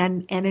tips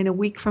and in a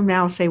week from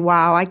now say,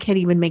 wow, I can't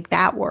even make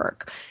that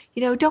work.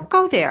 Don't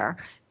go there.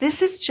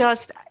 This is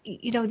just,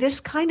 this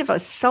kind of a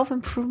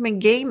self-improvement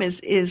game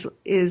is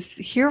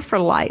here for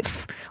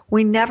life.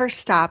 We never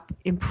stop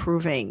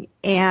improving.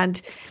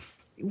 And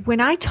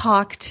when I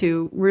talk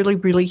to really,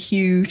 really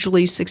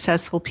hugely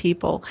successful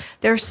people,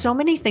 there are so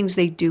many things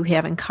they do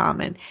have in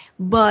common.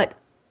 But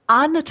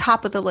on the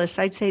top of the list,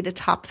 I'd say the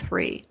top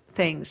 3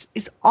 things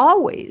is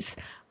always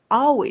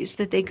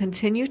that they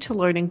continue to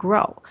learn and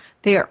grow.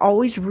 They are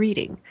always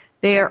reading.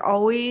 They are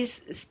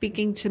always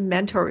speaking to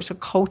mentors or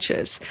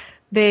coaches.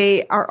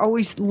 They are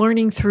always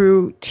learning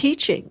through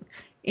teaching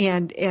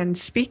and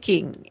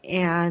speaking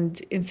and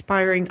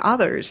inspiring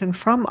others and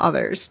from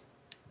others.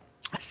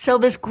 So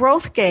this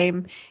growth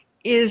game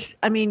is,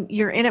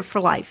 you're in it for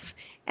life.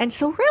 And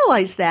so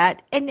realize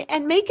that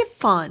and make it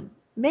fun,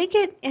 make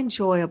it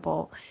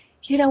enjoyable.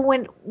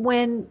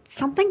 When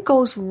something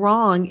goes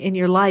wrong in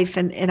your life,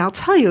 and I'll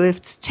tell you,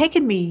 it's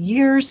taken me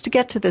years to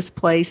get to this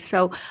place,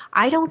 so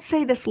I don't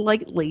say this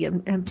lightly,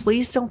 and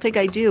please don't think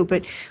I do,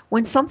 but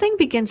when something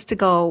begins to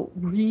go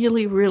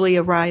really, really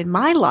awry in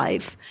my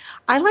life,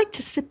 I like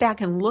to sit back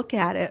and look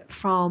at it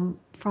from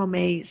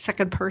a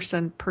second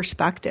person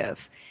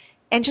perspective.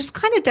 And just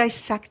kind of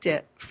dissect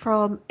it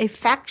from a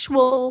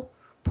factual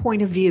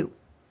point of view.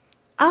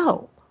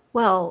 Oh,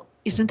 well,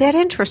 isn't that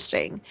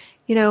interesting?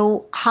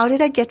 How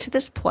did I get to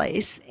this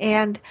place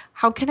and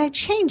how can I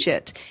change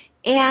it?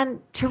 And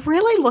to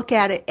really look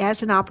at it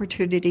as an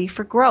opportunity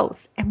for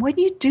growth. And when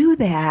you do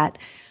that,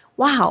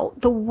 wow,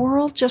 the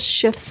world just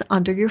shifts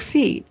under your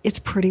feet. It's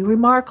pretty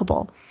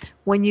remarkable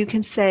when you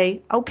can say,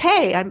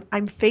 okay,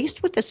 I'm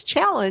faced with this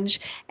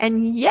challenge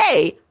and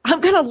yay, I'm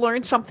going to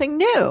learn something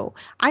new.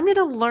 I'm going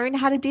to learn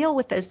how to deal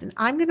with this and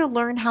I'm going to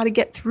learn how to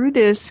get through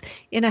this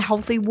in a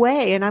healthy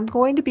way. And I'm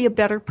going to be a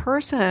better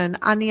person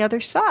on the other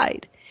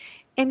side.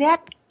 And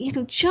that,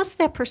 just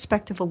that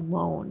perspective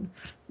alone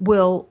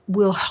will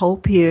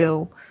help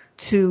you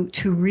to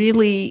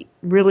really,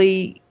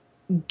 really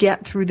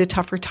get through the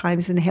tougher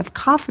times and have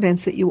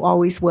confidence that you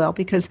always will,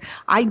 because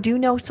I do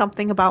know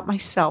something about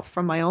myself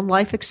from my own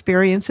life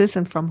experiences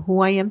and from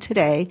who I am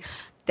today,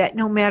 that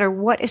no matter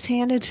what is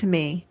handed to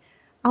me,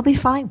 I'll be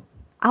fine.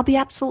 I'll be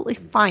absolutely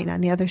fine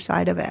on the other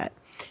side of it.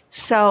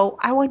 So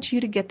I want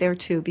you to get there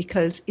too,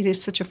 because it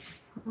is such a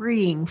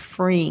freeing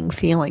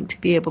feeling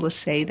to be able to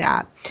say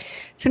that.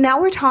 So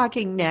now we're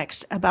talking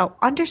next about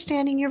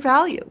understanding your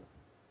value.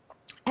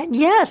 And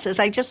yes, as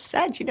I just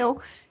said,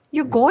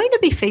 you're going to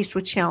be faced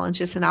with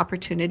challenges and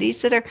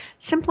opportunities that are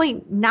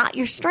simply not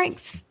your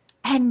strengths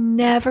and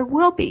never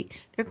will be.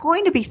 They're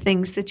going to be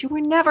things that you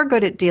were never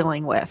good at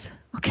dealing with,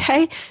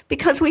 okay?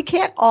 Because we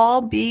can't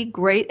all be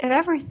great at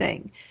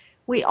everything.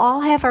 We all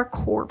have our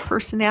core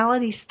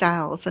personality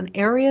styles and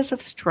areas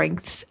of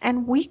strengths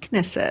and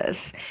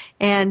weaknesses.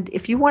 And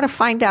if you want to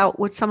find out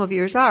what some of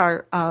yours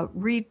are,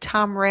 read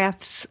Tom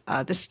Rath's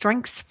The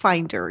Strengths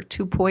Finder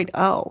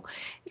 2.0.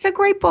 It's a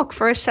great book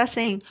for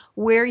assessing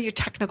where your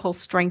technical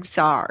strengths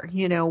are,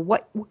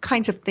 what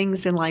kinds of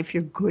things in life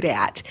you're good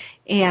at,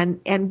 and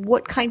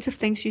what kinds of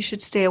things you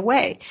should stay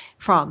away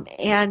from.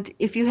 And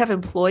if you have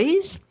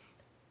employees,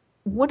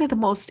 one of the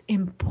most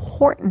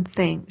important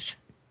things,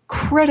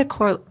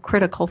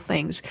 critical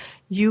things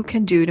you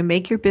can do to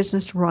make your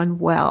business run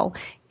well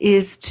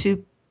is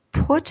to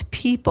put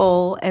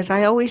people, as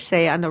I always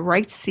say, on the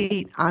right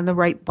seat, on the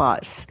right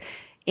bus,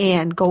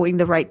 and going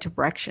the right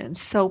direction.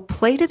 So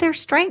play to their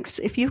strengths.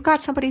 If you've got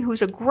somebody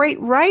who's a great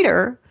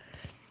writer,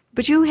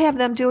 but you have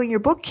them doing your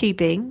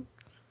bookkeeping,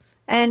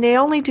 and they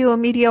only do a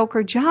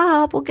mediocre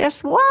job, well,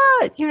 guess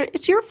what?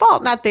 It's your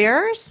fault, not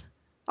theirs.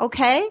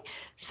 Okay?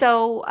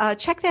 So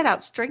check that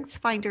out,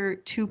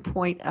 StrengthsFinder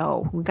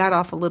 2.0. We got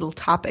off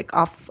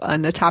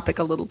on the topic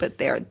a little bit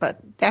there, but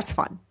that's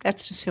fun.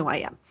 That's just who I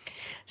am.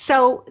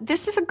 So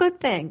this is a good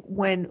thing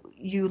when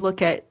you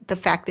look at the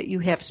fact that you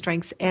have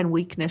strengths and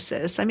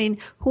weaknesses. Who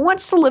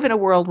wants to live in a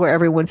world where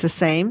everyone's the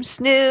same?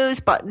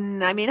 Snooze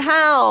button.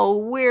 How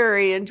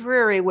weary and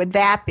dreary would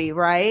that be,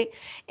 right?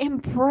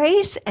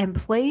 Embrace and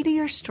play to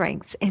your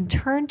strengths and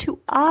turn to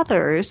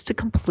others to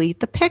complete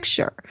the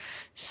picture.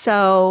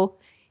 So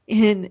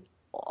in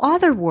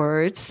other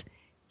words,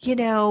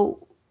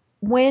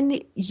 when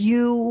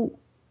you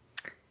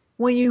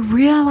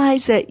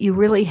realize that you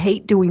really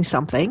hate doing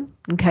something,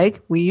 okay,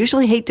 we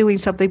usually hate doing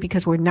something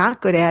because we're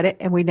not good at it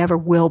and we never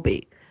will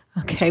be.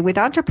 Okay, with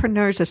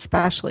entrepreneurs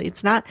especially,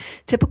 it's not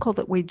typical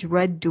that we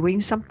dread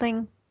doing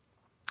something.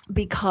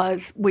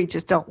 because we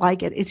just don't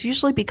like it. It's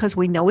usually because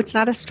we know it's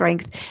not a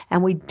strength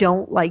and we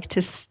don't like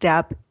to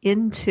step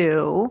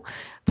into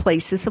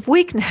places of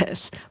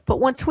weakness. But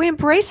once we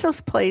embrace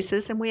those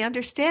places and we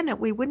understand that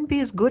we wouldn't be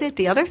as good at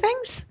the other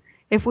things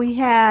if we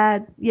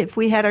had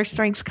our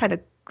strengths kind of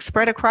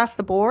spread across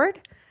the board,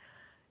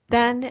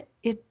 then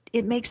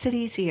it makes it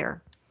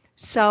easier.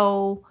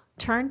 So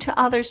turn to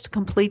others to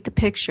complete the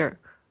picture.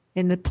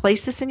 In the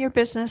places in your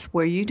business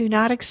where you do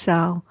not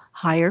excel,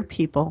 hire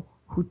people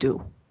who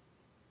do.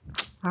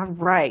 All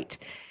right.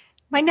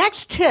 My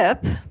next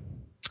tip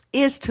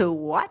is to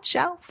watch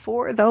out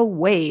for the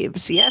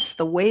waves. Yes,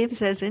 the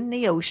waves as in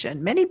the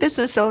ocean. Many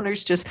business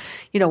owners just,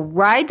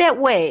 ride that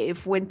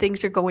wave when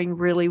things are going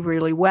really,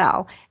 really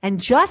well. And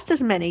just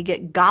as many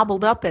get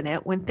gobbled up in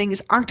it when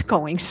things aren't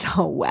going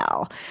so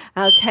well.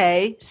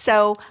 Okay.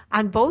 So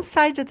on both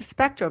sides of the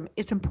spectrum,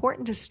 it's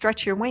important to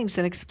stretch your wings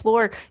and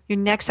explore your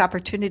next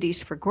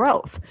opportunities for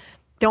growth.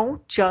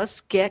 Don't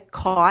just get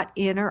caught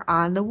in or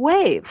on the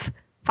wave.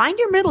 Find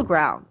your middle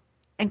ground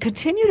and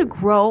continue to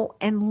grow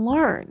and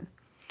learn.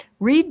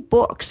 Read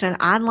books and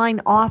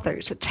online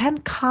authors,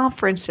 attend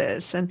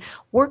conferences, and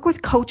work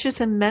with coaches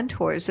and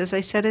mentors, as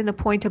I said in the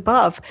point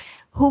above,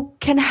 who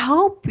can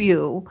help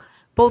you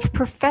both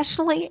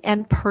professionally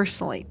and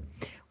personally.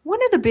 One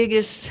of the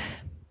biggest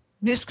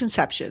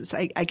misconceptions,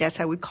 I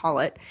guess I would call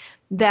it,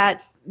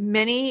 that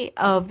many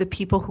of the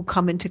people who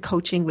come into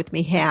coaching with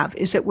me have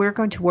is that we're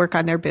going to work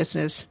on their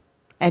business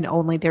and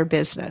only their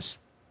business.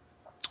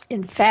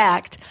 In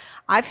fact,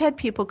 I've had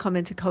people come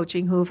into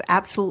coaching who have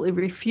absolutely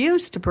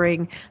refused to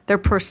bring their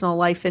personal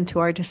life into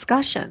our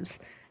discussions.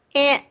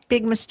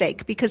 Big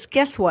mistake, because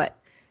guess what?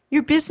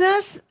 Your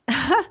business,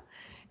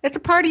 it's a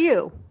part of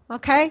you,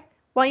 okay?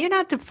 While you're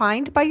not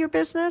defined by your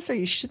business, or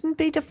you shouldn't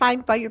be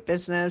defined by your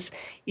business,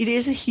 it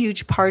is a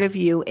huge part of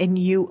you and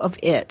you of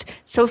it.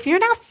 So if you're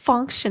not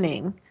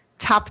functioning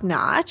top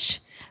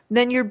notch,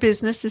 then your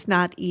business is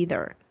not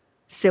either.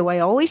 So I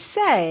always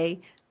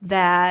say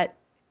that,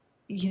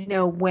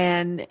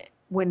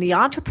 when the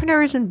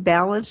entrepreneur isn't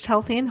balanced,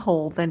 healthy, and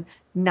whole, then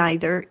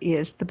neither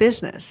is the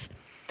business.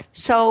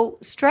 So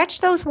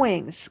stretch those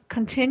wings.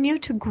 Continue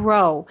to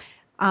grow.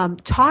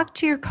 Talk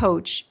to your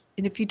coach.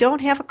 And if you don't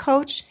have a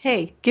coach,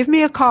 hey, give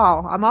me a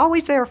call. I'm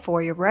always there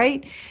for you,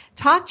 right?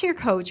 Talk to your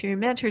coach or your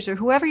mentors or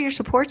whoever your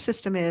support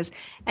system is,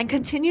 and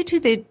continue to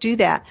do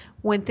that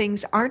when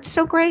things aren't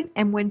so great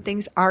and when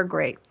things are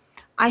great.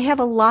 I have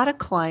a lot of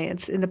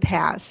clients in the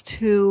past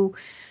who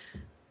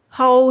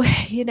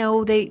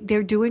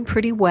they're doing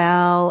pretty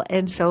well,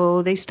 and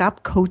so they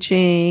stop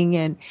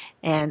coaching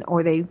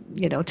or they,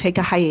 take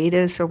a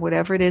hiatus or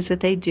whatever it is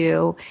that they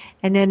do.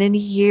 And then in a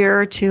year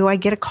or two, I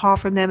get a call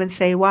from them and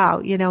say,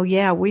 wow,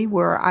 we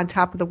were on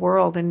top of the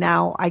world and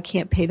now I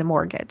can't pay the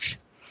mortgage.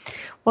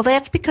 Well,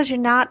 that's because you're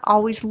not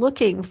always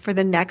looking for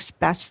the next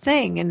best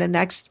thing and the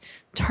next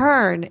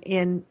turn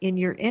in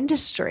your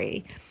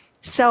industry.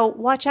 So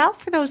watch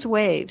out for those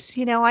waves.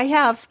 I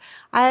have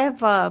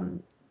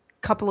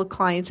couple of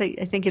clients, I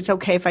think it's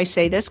okay if I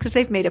say this because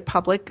they've made it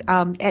public,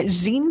 at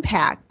Zine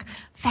Pack,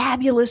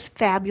 fabulous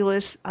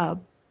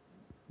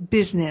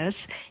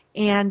business,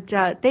 and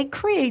they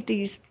create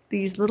these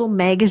little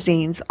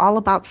magazines all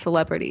about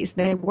celebrities.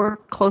 They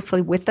work closely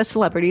with the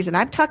celebrities, and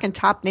I'm talking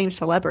top name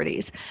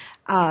celebrities,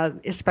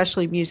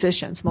 especially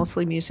musicians,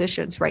 mostly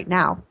musicians right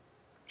now.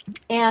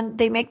 And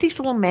they make these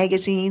little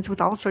magazines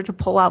with all sorts of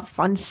pull-out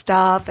fun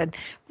stuff and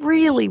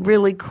really,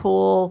 really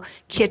cool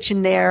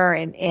kitchen there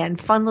and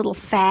fun little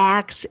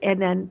facts.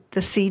 And then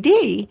the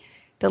CD,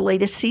 the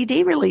latest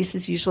CD release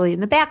is usually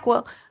in the back.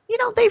 Well,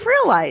 they've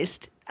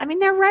realized,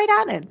 they're right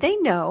on it. They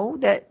know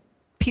that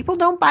people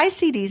don't buy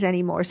CDs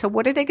anymore. So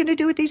what are they going to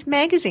do with these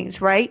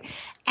magazines, right?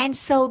 And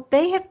so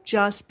they have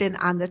just been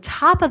on the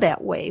top of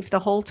that wave the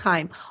whole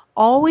time,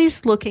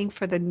 always looking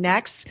for the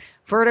next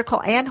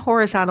vertical and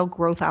horizontal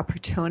growth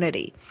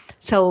opportunity.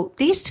 So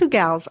these two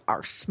gals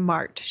are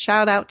smart.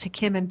 Shout out to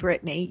Kim and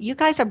Brittany. You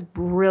guys are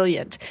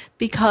brilliant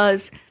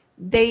because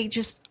they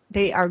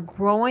are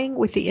growing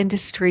with the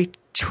industry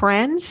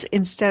trends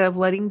instead of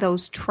letting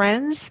those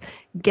trends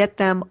get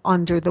them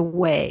under the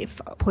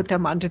wave, put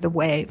them under the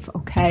wave.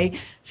 Okay.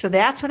 So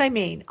that's what I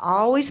mean.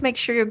 Always make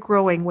sure you're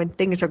growing when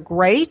things are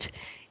great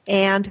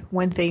and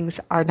when things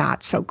are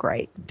not so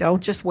great.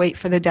 Don't just wait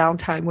for the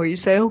downtime where you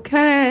say,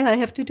 okay, I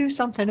have to do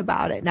something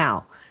about it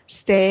now.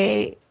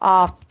 Stay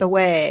off the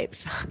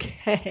waves.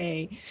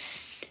 Okay.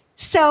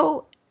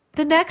 So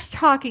the next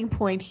talking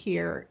point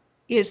here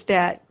is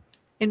that,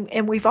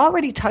 and we've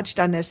already touched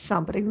on this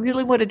some, but I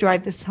really want to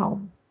drive this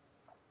home,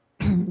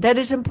 that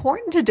it's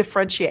important to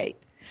differentiate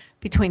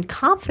between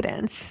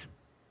confidence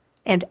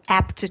and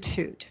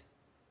aptitude.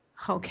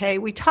 Okay,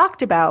 we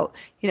talked about,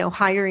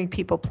 hiring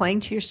people,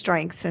 playing to your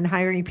strengths and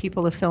hiring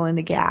people to fill in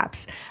the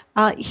gaps.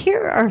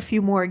 Here are a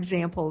few more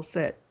examples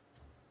that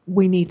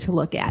we need to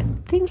look at.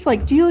 Things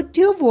like, do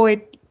you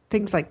avoid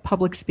things like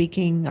public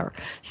speaking or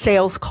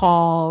sales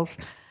calls?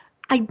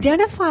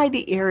 Identify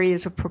the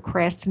areas of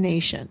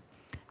procrastination.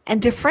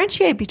 and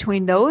differentiate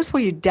between those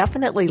where you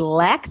definitely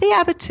lack the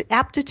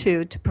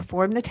aptitude to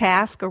perform the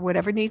task or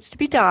whatever needs to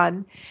be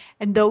done,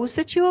 and those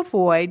that you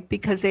avoid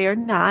because they are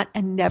not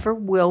and never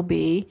will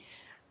be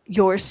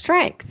your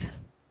strength.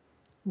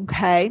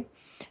 Okay?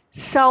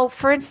 So,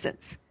 for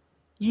instance,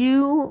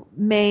 you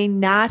may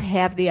not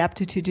have the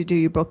aptitude to do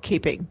your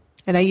bookkeeping.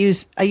 And I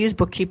use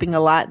bookkeeping a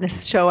lot in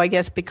this show, I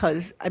guess,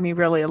 because,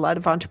 really a lot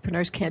of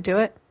entrepreneurs can't do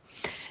it.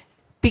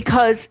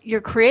 Because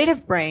your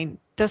creative brain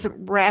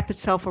doesn't wrap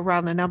itself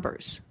around the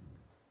numbers.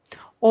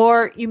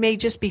 Or you may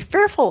just be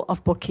fearful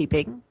of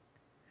bookkeeping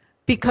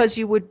because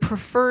you would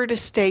prefer to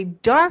stay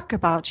dark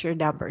about your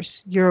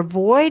numbers. You're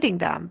avoiding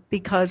them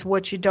because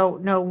what you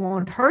don't know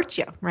won't hurt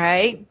you,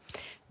 right?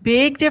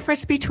 Big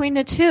difference between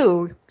the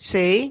two,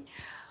 see?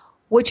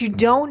 What you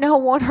don't know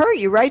won't hurt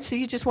you, right? So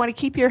you just want to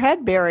keep your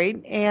head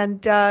buried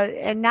and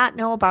not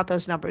know about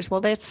those numbers.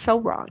 Well, that's so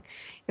wrong.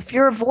 If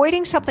you're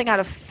avoiding something out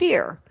of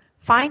fear,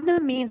 find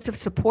the means of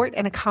support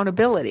and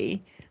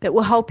accountability that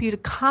will help you to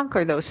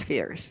conquer those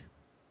fears.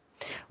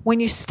 When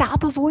you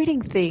stop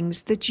avoiding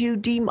things that you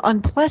deem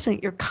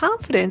unpleasant, your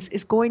confidence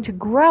is going to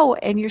grow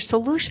and your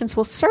solutions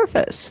will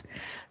surface.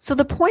 So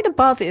the point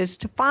above is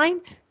to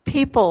find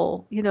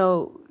people,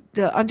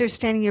 the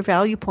understanding your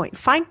value point.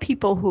 Find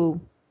people who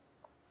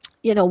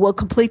will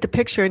complete the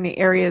picture in the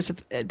areas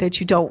that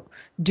you don't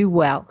do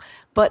well.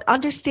 But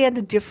understand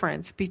the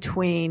difference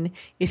between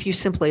if you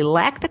simply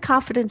lack the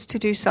confidence to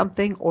do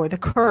something or the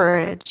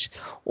courage,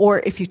 or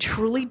if you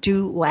truly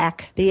do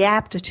lack the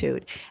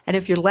aptitude. And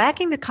if you're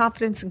lacking the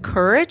confidence and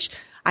courage,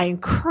 I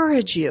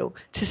encourage you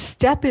to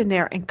step in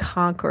there and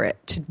conquer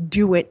it, to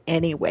do it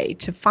anyway,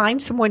 to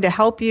find someone to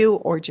help you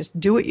or just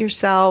do it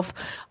yourself,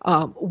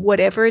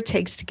 whatever it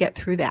takes to get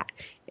through that.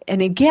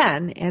 And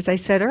again, as I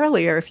said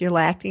earlier, if you're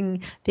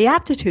lacking the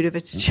aptitude, if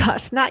it's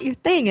just not your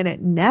thing, and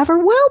it never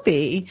will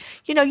be,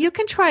 you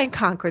can try and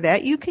conquer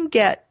that. You can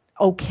get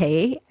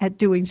okay at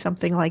doing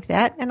something like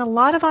that. And a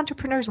lot of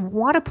entrepreneurs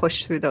want to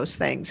push through those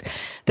things.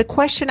 The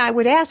question I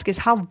would ask is,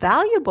 how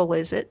valuable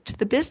is it to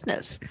the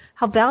business?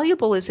 How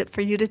valuable is it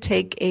for you to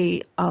take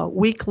a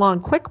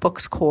week-long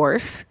QuickBooks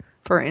course,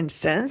 for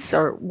instance,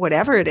 or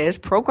whatever it is,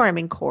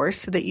 programming course,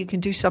 so that you can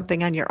do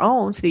something on your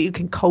own, so that you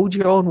can code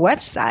your own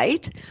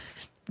website,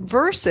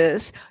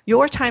 versus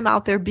your time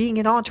out there being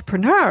an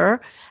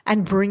entrepreneur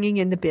and bringing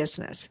in the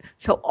business.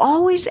 So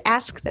always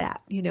ask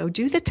that,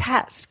 do the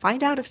test,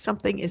 find out if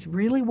something is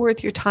really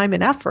worth your time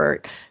and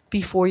effort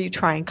before you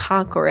try and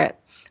conquer it,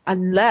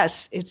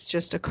 unless it's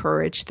just a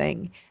courage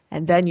thing.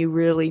 And then you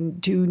really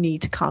do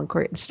need to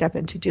conquer it and step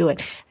in to do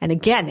it. And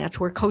again, that's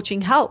where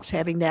coaching helps,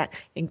 having that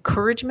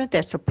encouragement,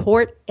 that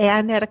support,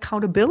 and that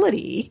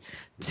accountability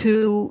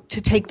to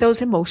take those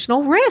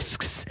emotional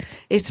risks.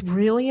 It's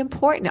really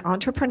important.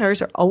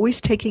 Entrepreneurs are always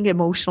taking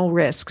emotional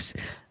risks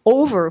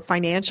over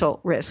financial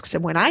risks.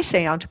 And when I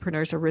say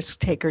entrepreneurs are risk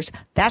takers,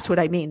 that's what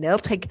I mean. They'll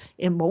take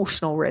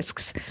emotional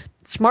risks.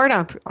 Smart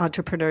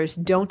entrepreneurs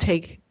don't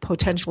take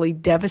potentially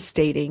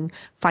devastating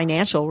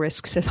financial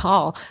risks at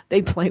all.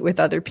 They play with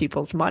other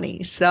people's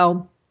money.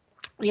 So,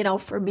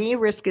 for me,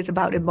 risk is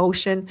about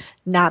emotion,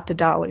 not the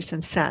dollars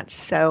and cents.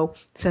 So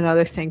it's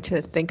another thing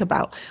to think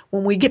about.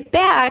 When we get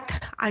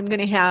back, I'm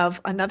going to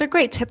have another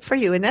great tip for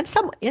you, and then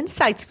some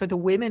insights for the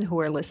women who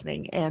are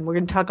listening. And we're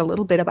going to talk a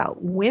little bit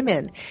about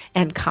women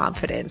and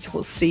confidence.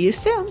 We'll see you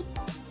soon.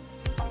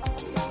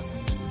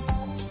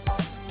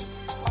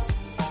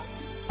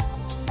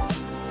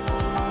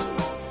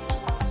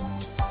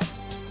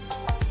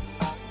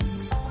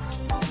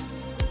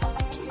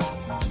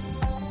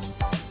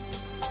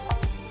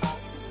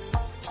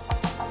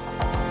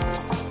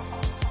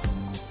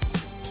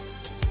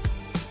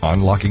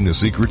 Unlocking the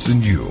secrets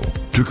in you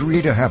to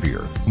create a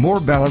happier,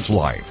 more balanced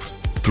life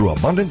through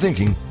abundant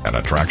thinking and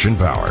attraction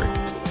power.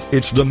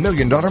 It's the $1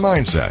 Million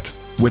Mindset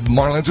with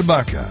Marla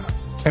Tabaka.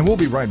 And we'll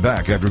be right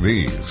back after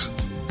these.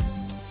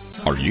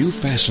 Are you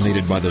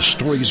fascinated by the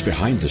stories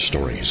behind the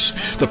stories,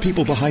 the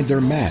people behind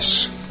their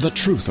masks, the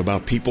truth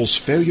about people's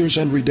failures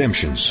and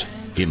redemptions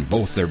in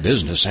both their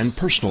business and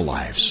personal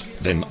lives?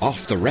 Then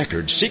Off the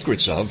Record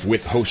Secrets of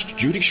with host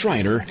Judy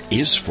Schreiner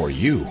is for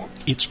you.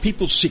 It's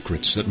people's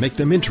secrets that make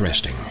them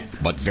interesting,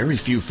 but very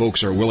few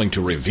folks are willing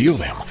to reveal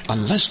them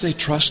unless they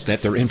trust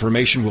that their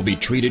information will be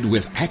treated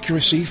with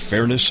accuracy,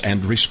 fairness,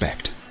 and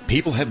respect.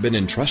 People have been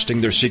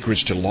entrusting their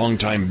secrets to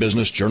longtime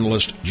business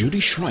journalist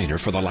Judy Schreiner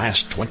for the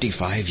last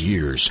 25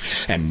 years,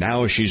 and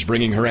now she's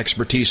bringing her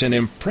expertise and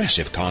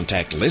impressive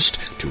contact list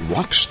to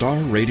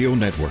Rockstar Radio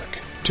Network.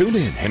 Tune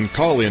in and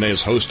call in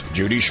as host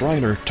Judy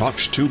Schreiner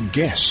talks to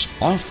guests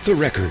off the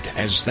record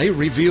as they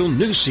reveal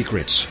new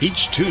secrets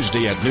each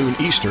Tuesday at noon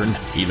Eastern,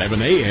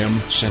 11 a.m.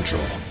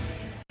 Central.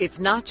 It's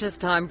not just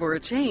time for a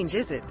change,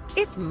 is it?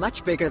 It's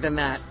much bigger than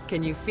that.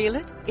 Can you feel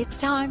it? It's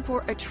time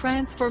for a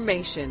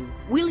transformation.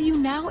 Will you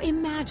now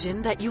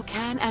imagine that you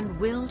can and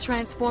will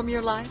transform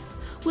your life?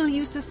 Will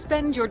you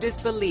suspend your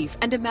disbelief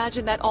and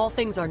imagine that all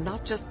things are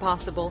not just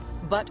possible,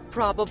 but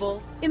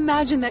probable?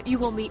 Imagine that you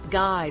will meet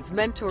guides,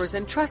 mentors,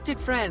 and trusted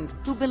friends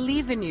who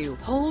believe in you,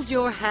 hold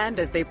your hand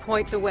as they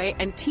point the way,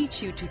 and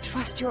teach you to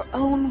trust your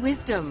own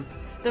wisdom.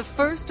 The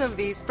first of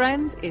these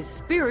friends is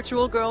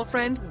spiritual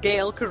girlfriend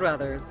Gail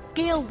Carruthers.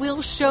 Gail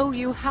will show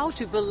you how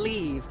to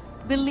believe.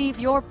 Believe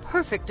your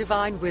perfect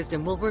divine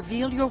wisdom will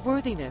reveal your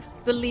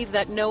worthiness. Believe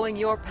that knowing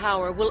your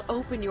power will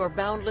open your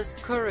boundless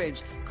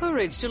courage.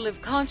 Courage to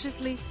live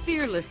consciously,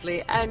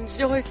 fearlessly, and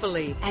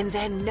joyfully. And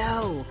then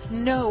know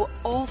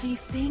all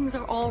these things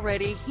are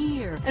already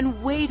here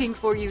and waiting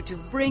for you to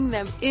bring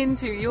them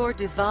into your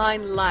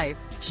divine life.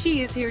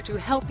 She is here to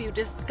help you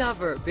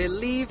discover,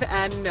 believe,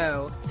 and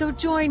know. So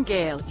join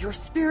Gail, your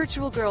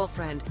spiritual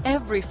girlfriend,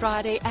 every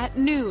Friday at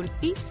noon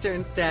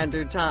Eastern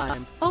Standard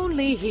Time.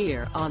 Only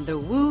here on the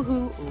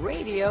Woohoo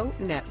Radio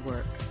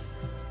Network.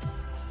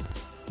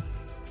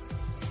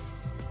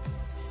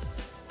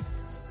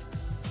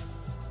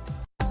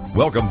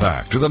 Welcome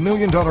back to the $1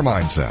 Million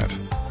Mindset.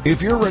 If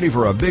you're ready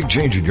for a big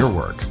change in your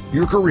work,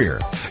 your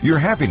career, your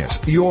happiness,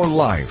 your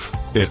life,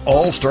 it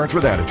all starts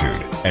with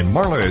attitude, and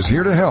Marla is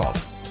here to help.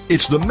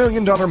 It's the $1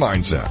 Million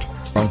Mindset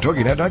on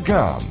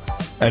TogiNet.com.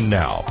 And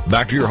now,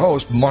 back to your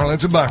host, Marla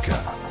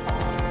Tabaka.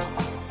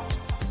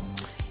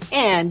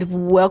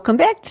 And welcome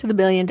back to the $1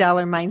 Million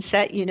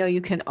Mindset. You know,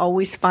 you can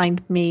always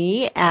find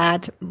me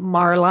at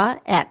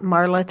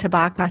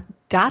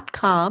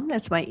marlatabaka.com.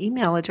 That's my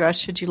email address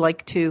should you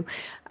like to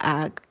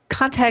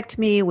contact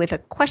me with a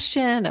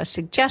question, a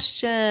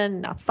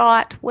suggestion, a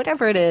thought,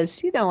 whatever it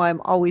is. You know,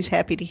 I'm always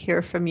happy to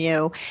hear from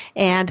you.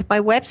 And my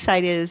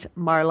website is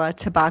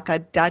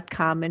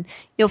marlatabaka.com, and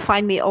you'll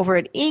find me over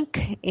at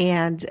Inc.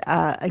 And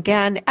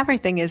again,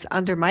 everything is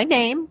under my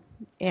name.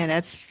 And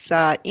it's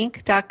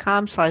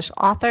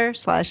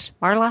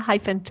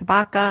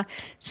inc.com/author/Marla-Tabaka.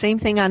 Same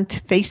thing on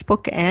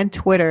Facebook and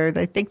Twitter.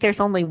 I think there's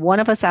only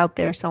one of us out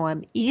there, so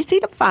I'm easy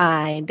to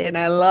find, and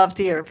I love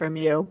to hear from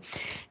you.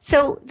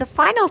 So the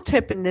final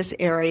tip in this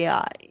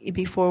area,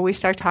 before we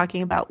start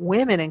talking about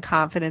women and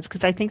confidence,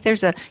 because I think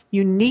there's a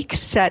unique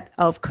set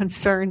of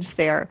concerns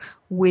there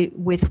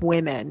with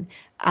women,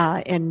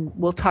 and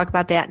we'll talk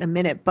about that in a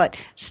minute. But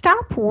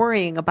stop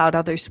worrying about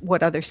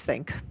what others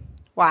think.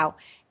 Wow.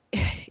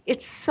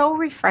 It's so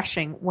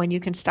refreshing when you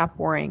can stop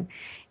worrying.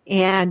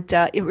 And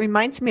it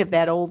reminds me of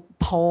that old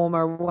poem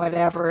or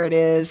whatever it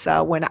is,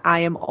 when I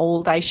am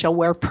old, I shall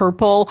wear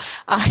purple.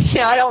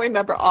 I don't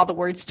remember all the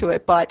words to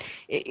it, but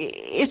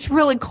it's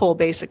really cool,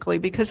 basically,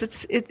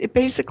 because it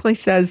basically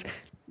says,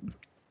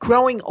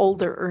 growing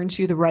older earns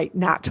you the right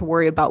not to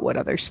worry about what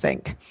others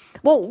think.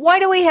 Well, why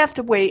do we have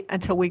to wait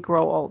until we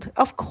grow old?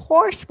 Of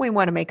course we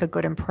want to make a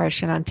good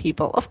impression on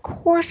people. Of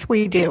course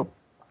we do.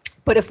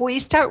 But if we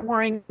start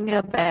worrying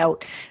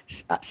about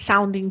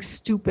sounding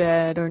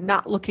stupid or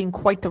not looking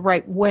quite the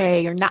right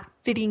way or not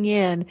fitting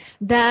in,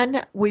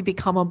 then we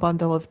become a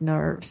bundle of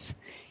nerves.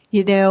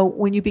 You know,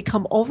 when you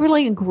become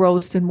overly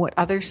engrossed in what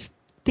others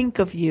think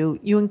of you,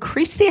 you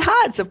increase the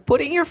odds of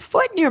putting your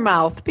foot in your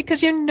mouth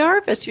because you're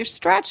nervous, you're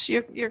stretched,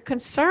 you're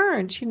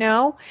concerned, you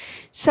know.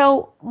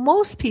 So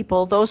most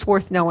people, those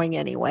worth knowing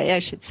anyway, I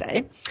should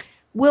say,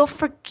 will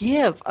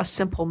forgive a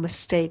simple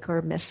mistake or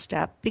a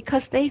misstep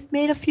because they've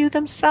made a few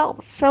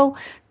themselves. So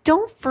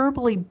don't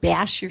verbally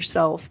bash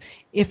yourself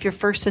if your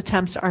first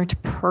attempts aren't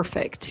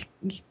perfect.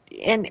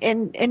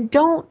 And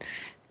don't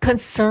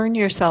concern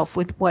yourself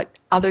with what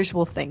others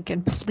will think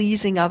and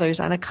pleasing others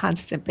on a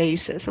constant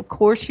basis. Of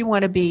course, you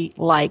want to be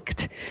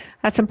liked.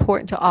 That's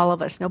important to all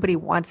of us. Nobody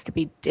wants to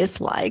be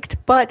disliked.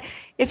 But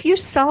if you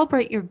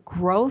celebrate your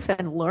growth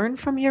and learn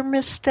from your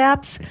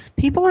missteps,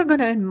 people are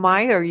going to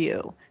admire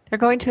you. They're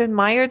going to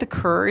admire the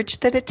courage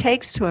that it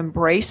takes to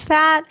embrace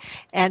that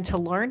and to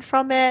learn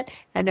from it,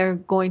 and they're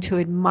going to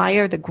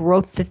admire the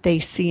growth that they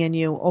see in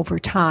you over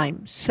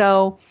time.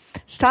 So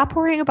stop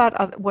worrying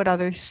about what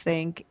others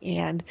think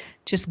and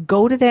just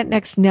go to that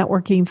next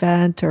networking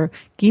event or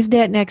give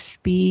that next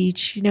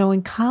speech, you know,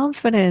 in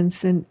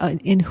confidence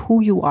in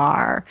who you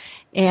are,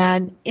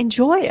 and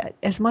enjoy it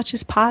as much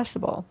as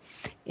possible.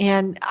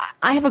 And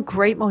I have a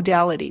great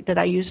modality that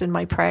I use in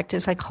my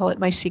practice. I call it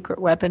my secret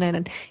weapon.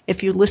 And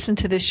if you listen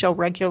to this show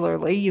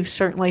regularly, you've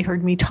certainly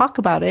heard me talk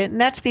about it.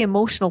 And that's the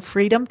emotional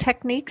freedom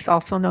techniques,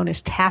 also known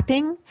as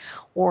tapping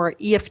or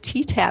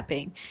EFT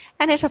tapping.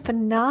 And it's a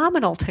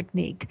phenomenal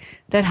technique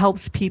that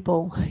helps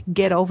people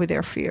get over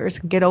their fears,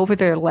 get over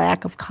their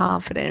lack of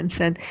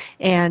confidence,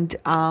 and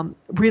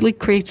really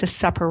creates a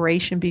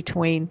separation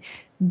between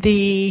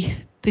the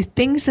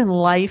things in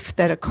life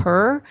that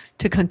occur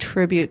to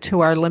contribute to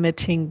our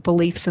limiting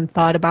beliefs and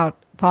thoughts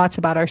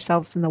about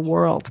ourselves and the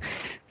world.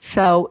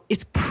 So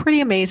it's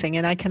pretty amazing.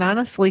 And I can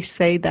honestly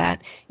say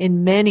that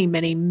in many,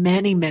 many,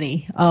 many,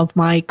 many of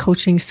my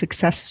coaching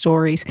success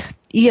stories,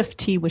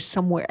 EFT was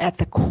somewhere at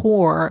the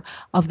core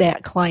of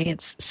that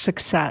client's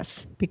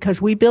success,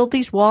 because we build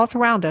these walls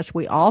around us.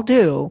 We all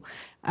do.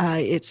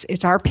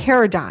 It's our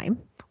paradigm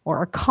or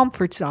our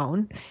comfort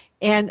zone.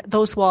 And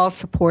those walls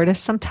support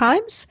us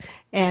sometimes,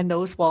 and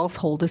those walls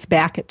hold us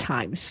back at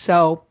times.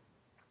 So,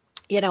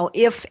 you know,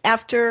 if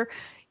after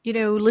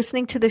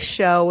listening to the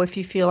show, if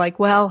you feel like,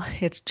 well,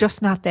 it's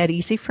just not that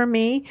easy for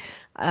me,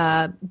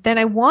 then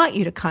I want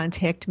you to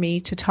contact me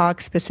to talk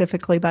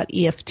specifically about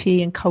EFT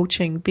and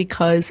coaching,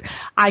 because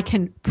I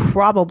can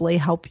probably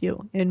help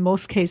you. In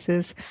most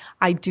cases,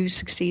 I do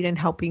succeed in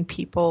helping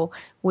people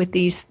with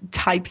these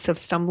types of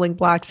stumbling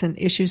blocks and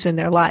issues in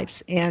their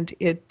lives. And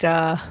it,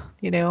 I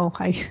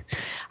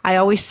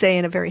always say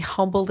in a very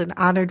humbled and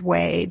honored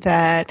way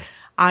that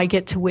I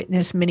get to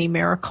witness many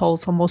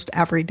miracles almost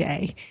every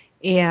day.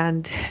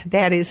 And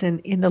that is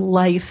in the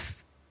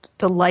lives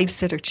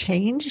that are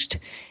changed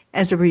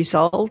as a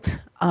result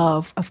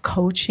of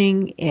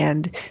coaching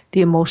and the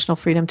emotional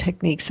freedom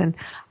techniques. And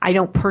I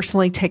don't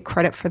personally take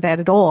credit for that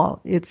at all.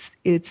 It's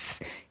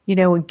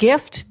a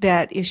gift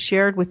that is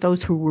shared with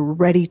those who were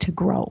ready to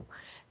grow.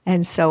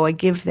 And so I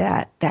give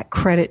that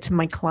credit to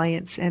my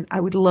clients, and I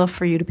would love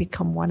for you to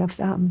become one of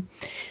them.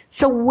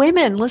 So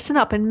women, listen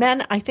up. And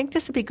men, I think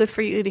this would be good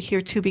for you to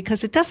hear too,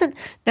 because it doesn't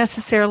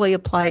necessarily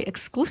apply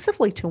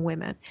exclusively to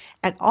women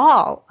at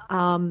all.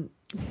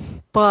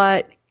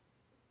 But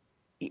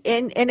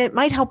it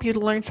might help you to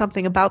learn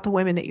something about the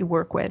women that you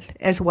work with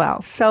as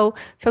well. So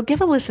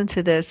give a listen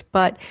to this.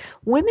 But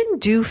women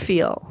do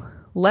feel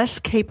less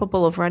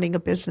capable of running a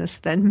business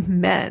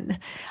than men,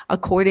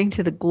 according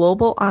to the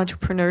Global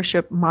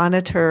Entrepreneurship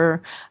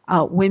Monitor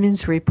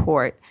Women's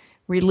Report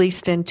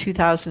released in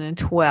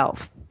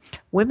 2012.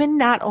 Women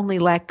not only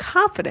lack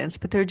confidence,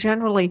 but they're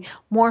generally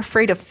more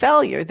afraid of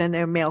failure than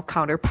their male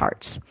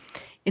counterparts.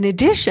 In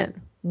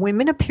addition,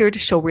 women appear to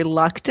show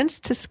reluctance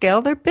to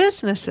scale their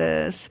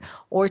businesses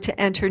or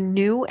to enter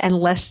new and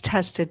less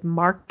tested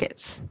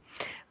markets.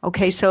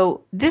 Okay,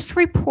 so this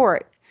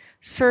report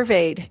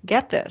surveyed,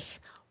 get this,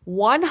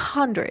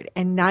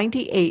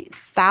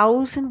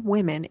 198,000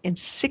 women in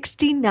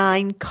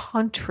 69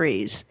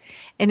 countries.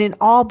 And in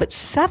all but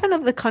 7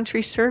 of the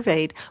countries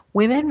surveyed,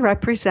 women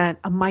represent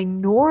a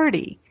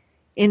minority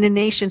in the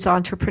nation's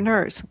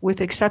entrepreneurs, with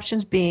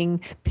exceptions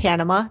being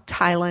Panama,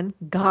 Thailand,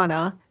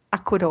 Ghana,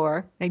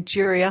 Ecuador,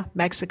 Nigeria,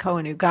 Mexico,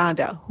 and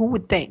Uganda. Who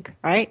would think,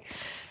 right?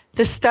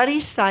 The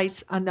study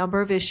cites a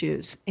number of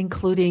issues,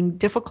 including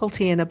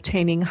difficulty in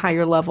obtaining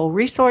higher level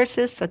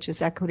resources such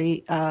as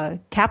equity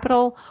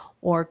capital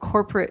or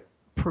corporate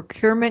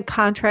procurement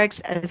contracts,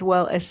 as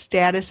well as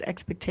status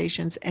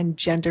expectations and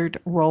gendered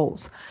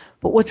roles.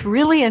 But what's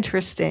really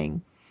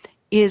interesting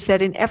is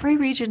that in every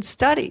region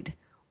studied,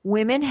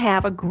 women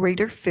have a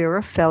greater fear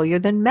of failure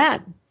than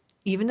men,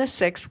 even the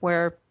 6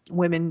 where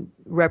women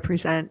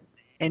represent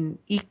an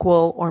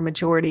equal or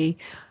majority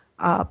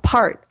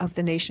part of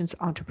the nation's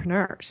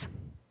entrepreneurs.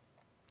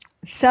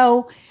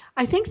 So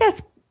I think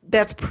that's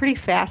pretty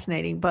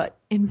fascinating. But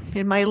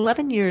in my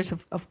 11 years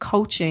of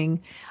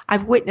coaching,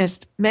 I've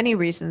witnessed many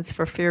reasons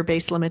for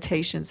fear-based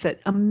limitations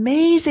that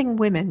amazing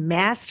women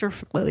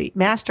masterfully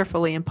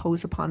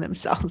impose upon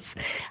themselves.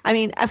 I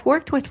mean, I've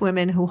worked with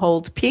women who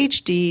hold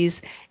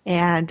PhDs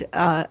and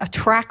a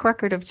track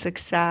record of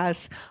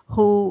success,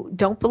 who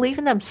don't believe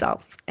in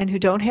themselves and who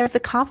don't have the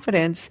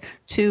confidence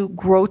to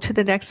grow to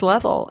the next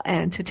level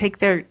and to take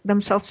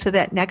themselves to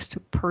that next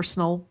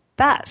personal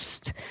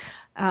best.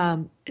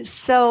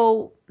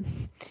 So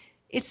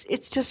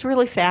it's just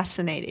really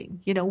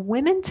fascinating.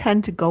 Women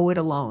tend to go it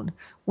alone.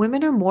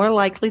 Women are more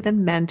likely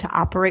than men to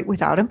operate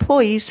without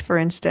employees, for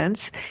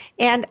instance.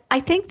 And I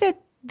think that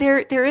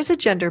there is a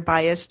gender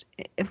bias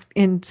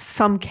in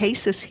some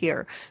cases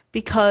here,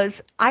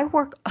 because I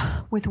work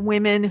with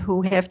women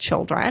who have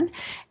children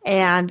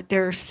and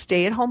they're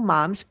stay-at-home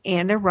moms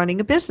and they're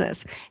running a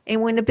business.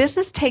 And when the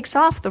business takes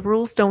off, the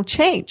rules don't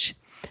change.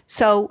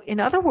 So in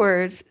other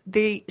words,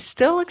 they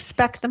still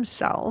expect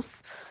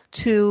themselves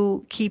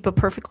to keep a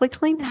perfectly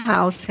clean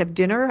house, have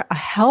dinner, a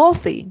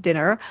healthy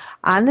dinner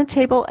on the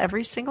table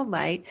every single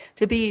night,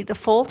 to be the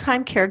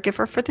full-time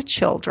caregiver for the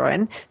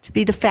children, to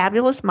be the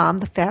fabulous mom,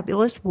 the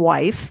fabulous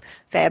wife,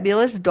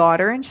 fabulous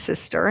daughter and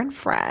sister and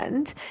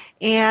friend,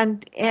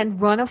 and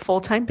run a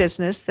full-time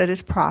business that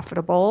is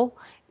profitable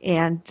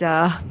and,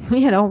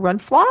 run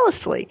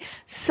flawlessly.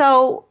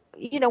 So,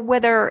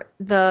 whether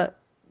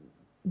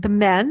the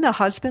men, the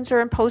husbands, are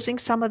imposing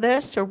some of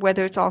this, or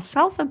whether it's all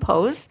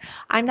self-imposed,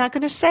 I'm not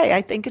going to say.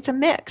 I think it's a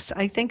mix.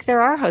 I think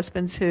there are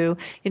husbands who,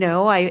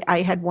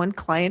 I had one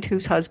client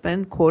whose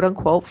husband, quote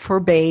unquote,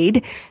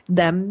 forbade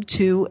them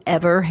to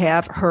ever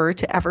have her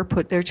to ever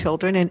put their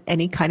children in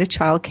any kind of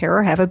child care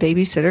or have a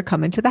babysitter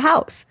come into the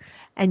house.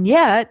 And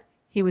yet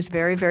he was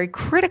very, very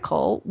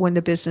critical when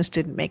the business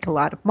didn't make a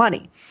lot of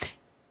money.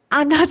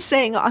 I'm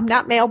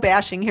not male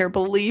bashing here,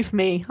 believe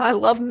me. I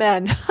love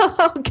men.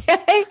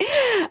 Okay.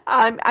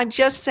 I'm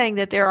just saying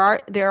that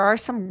there are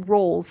some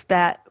roles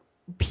that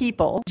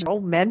people,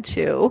 men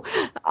too,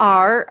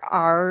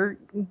 are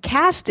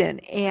cast in,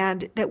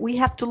 and that we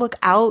have to look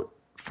out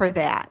for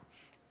that.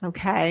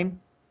 Okay.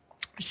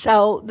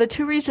 So the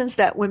 2 reasons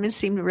that women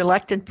seem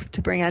reluctant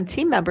to bring on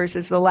team members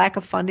is the lack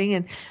of funding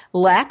and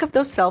lack of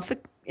those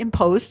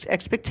self-imposed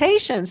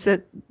expectations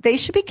that they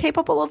should be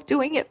capable of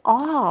doing it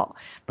all.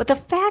 But the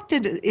fact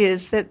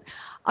is that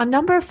A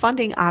number of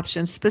funding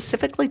options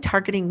specifically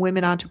targeting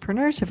women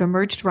entrepreneurs have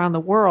emerged around the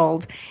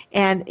world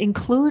and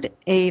include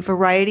a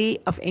variety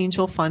of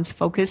angel funds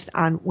focused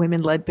on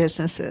women-led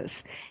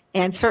businesses.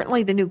 And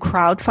certainly the new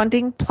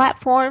crowdfunding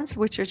platforms,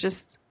 which are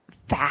just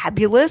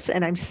fabulous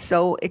and I'm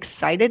so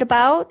excited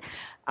about.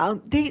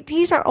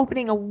 These are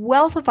opening a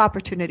wealth of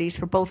opportunities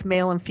for both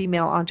male and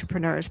female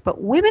entrepreneurs,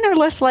 but women are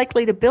less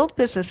likely to build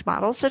business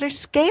models that are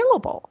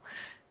scalable.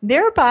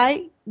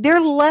 Thereby, they're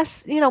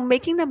less,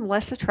 making them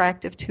less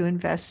attractive to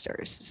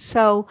investors.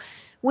 So,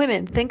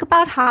 women, think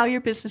about how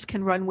your business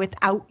can run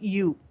without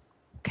you,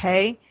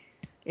 okay?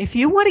 If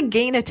you want to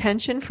gain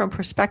attention from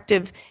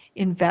prospective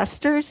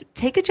investors,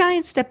 take a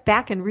giant step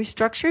back and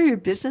restructure your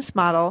business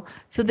model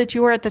so that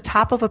you are at the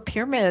top of a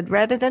pyramid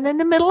rather than in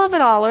the middle of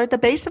it all or at the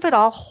base of it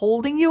all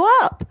holding you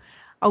up,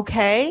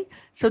 okay?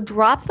 So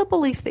drop the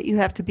belief that you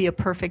have to be a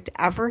perfect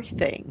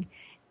everything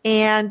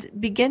and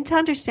begin to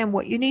understand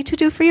what you need to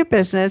do for your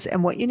business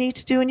and what you need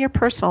to do in your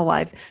personal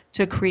life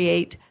to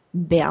create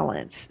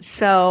balance.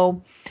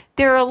 So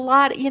there are a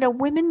lot,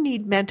 women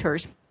need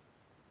mentors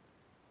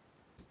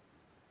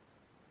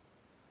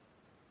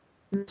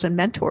and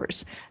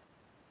mentors.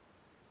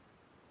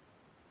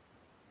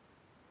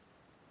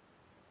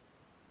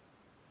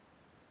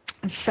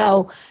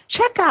 So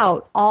check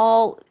out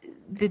all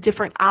the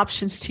different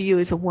options to you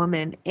as a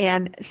woman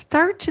and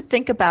start to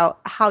think about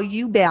how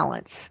you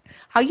balance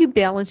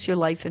your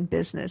life and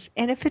business.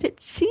 And if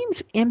it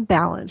seems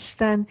imbalanced,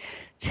 then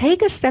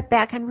take a step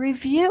back and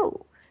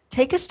review.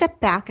 Take a step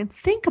back and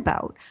think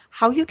about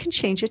how you can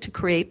change it to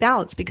create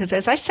balance. Because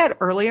as I said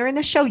earlier in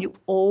the show, you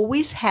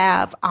always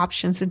have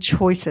options and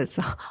choices.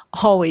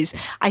 Always.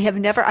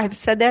 I've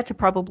said that to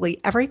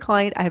probably every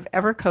client I have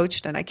ever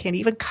coached, and I can't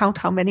even count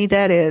how many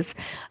that is.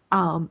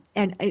 And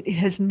it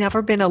has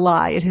never been a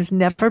lie. It has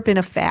never been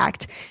a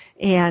fact.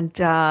 And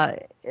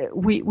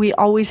we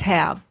always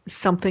have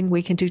something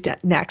we can do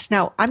next.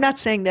 Now, I'm not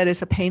saying that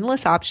is a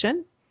painless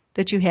option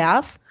that you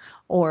have,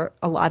 or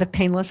a lot of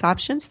painless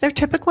options. They're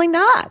typically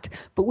not,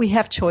 but we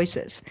have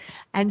choices.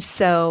 And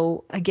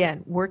so,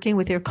 again, working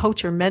with your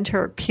coach or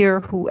mentor or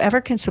peer,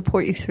 whoever can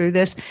support you through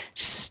this,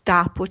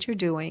 stop what you're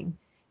doing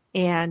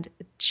and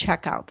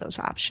check out those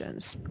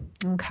options.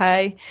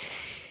 Okay?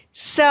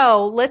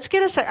 So let's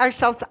get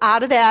ourselves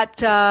out of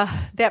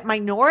that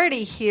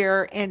minority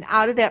here and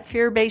out of that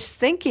fear-based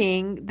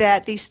thinking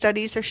that these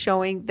studies are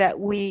showing that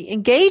we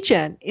engage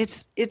in.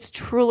 It's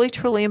truly,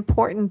 truly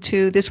important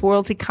to this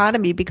world's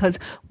economy because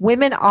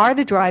women are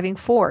the driving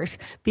force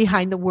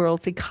behind the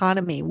world's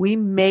economy. We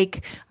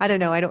make, I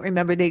don't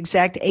remember the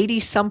exact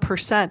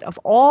 80% of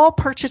all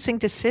purchasing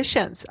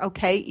decisions,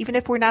 okay? Even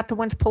if we're not the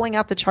ones pulling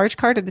out the charge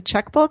card or the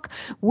checkbook,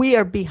 we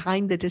are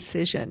behind the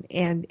decision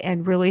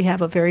and really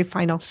have a very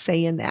final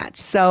say in that.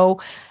 So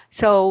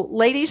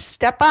ladies,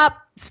 step up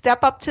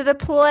to the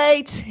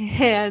plate.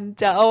 And,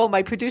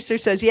 my producer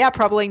says, yeah,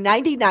 probably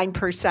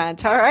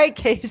 99%. All right,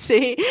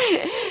 Casey.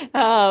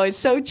 Oh, it's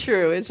so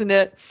true, isn't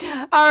it?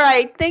 All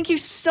right. Thank you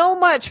so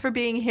much for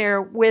being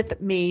here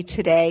with me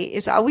today.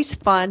 It's always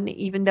fun,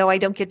 even though I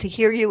don't get to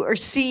hear you or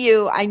see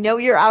you. I know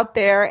you're out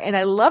there and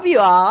I love you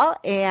all.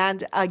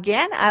 And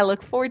again, I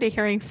look forward to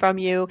hearing from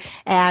you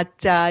at,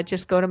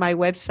 just go to my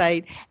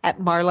website at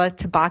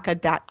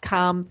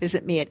marlatabaka.com.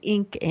 Visit me at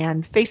Inc.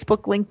 and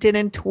Facebook, LinkedIn,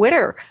 and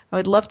Twitter. I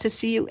would love to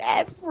see you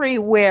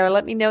everywhere.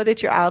 Let me know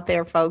that you're out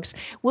there, folks.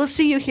 We'll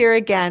see you here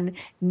again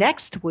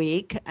next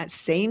week at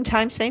same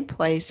time, same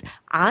place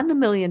on the $1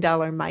 Million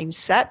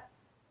Mindset.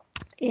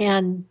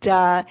 And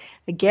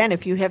again,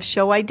 if you have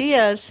show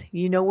ideas,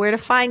 you know where to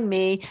find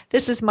me.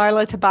 This is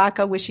Marla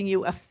Tabaka wishing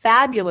you a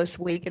fabulous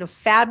week and a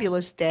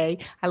fabulous day.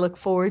 I look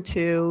forward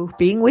to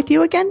being with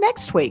you again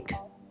next week.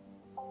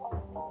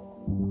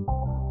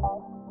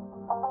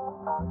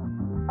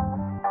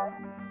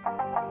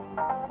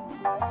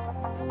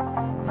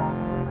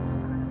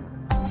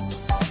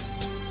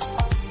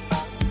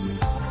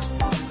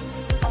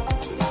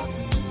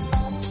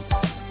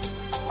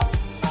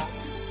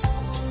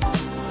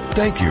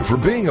 Thank you for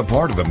being a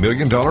part of the $1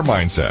 Million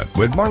Mindset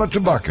with Marla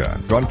Tabaka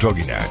on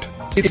TogiNet.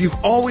 If you've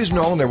always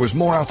known there was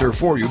more out there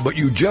for you, but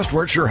you just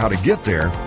weren't sure how to get there,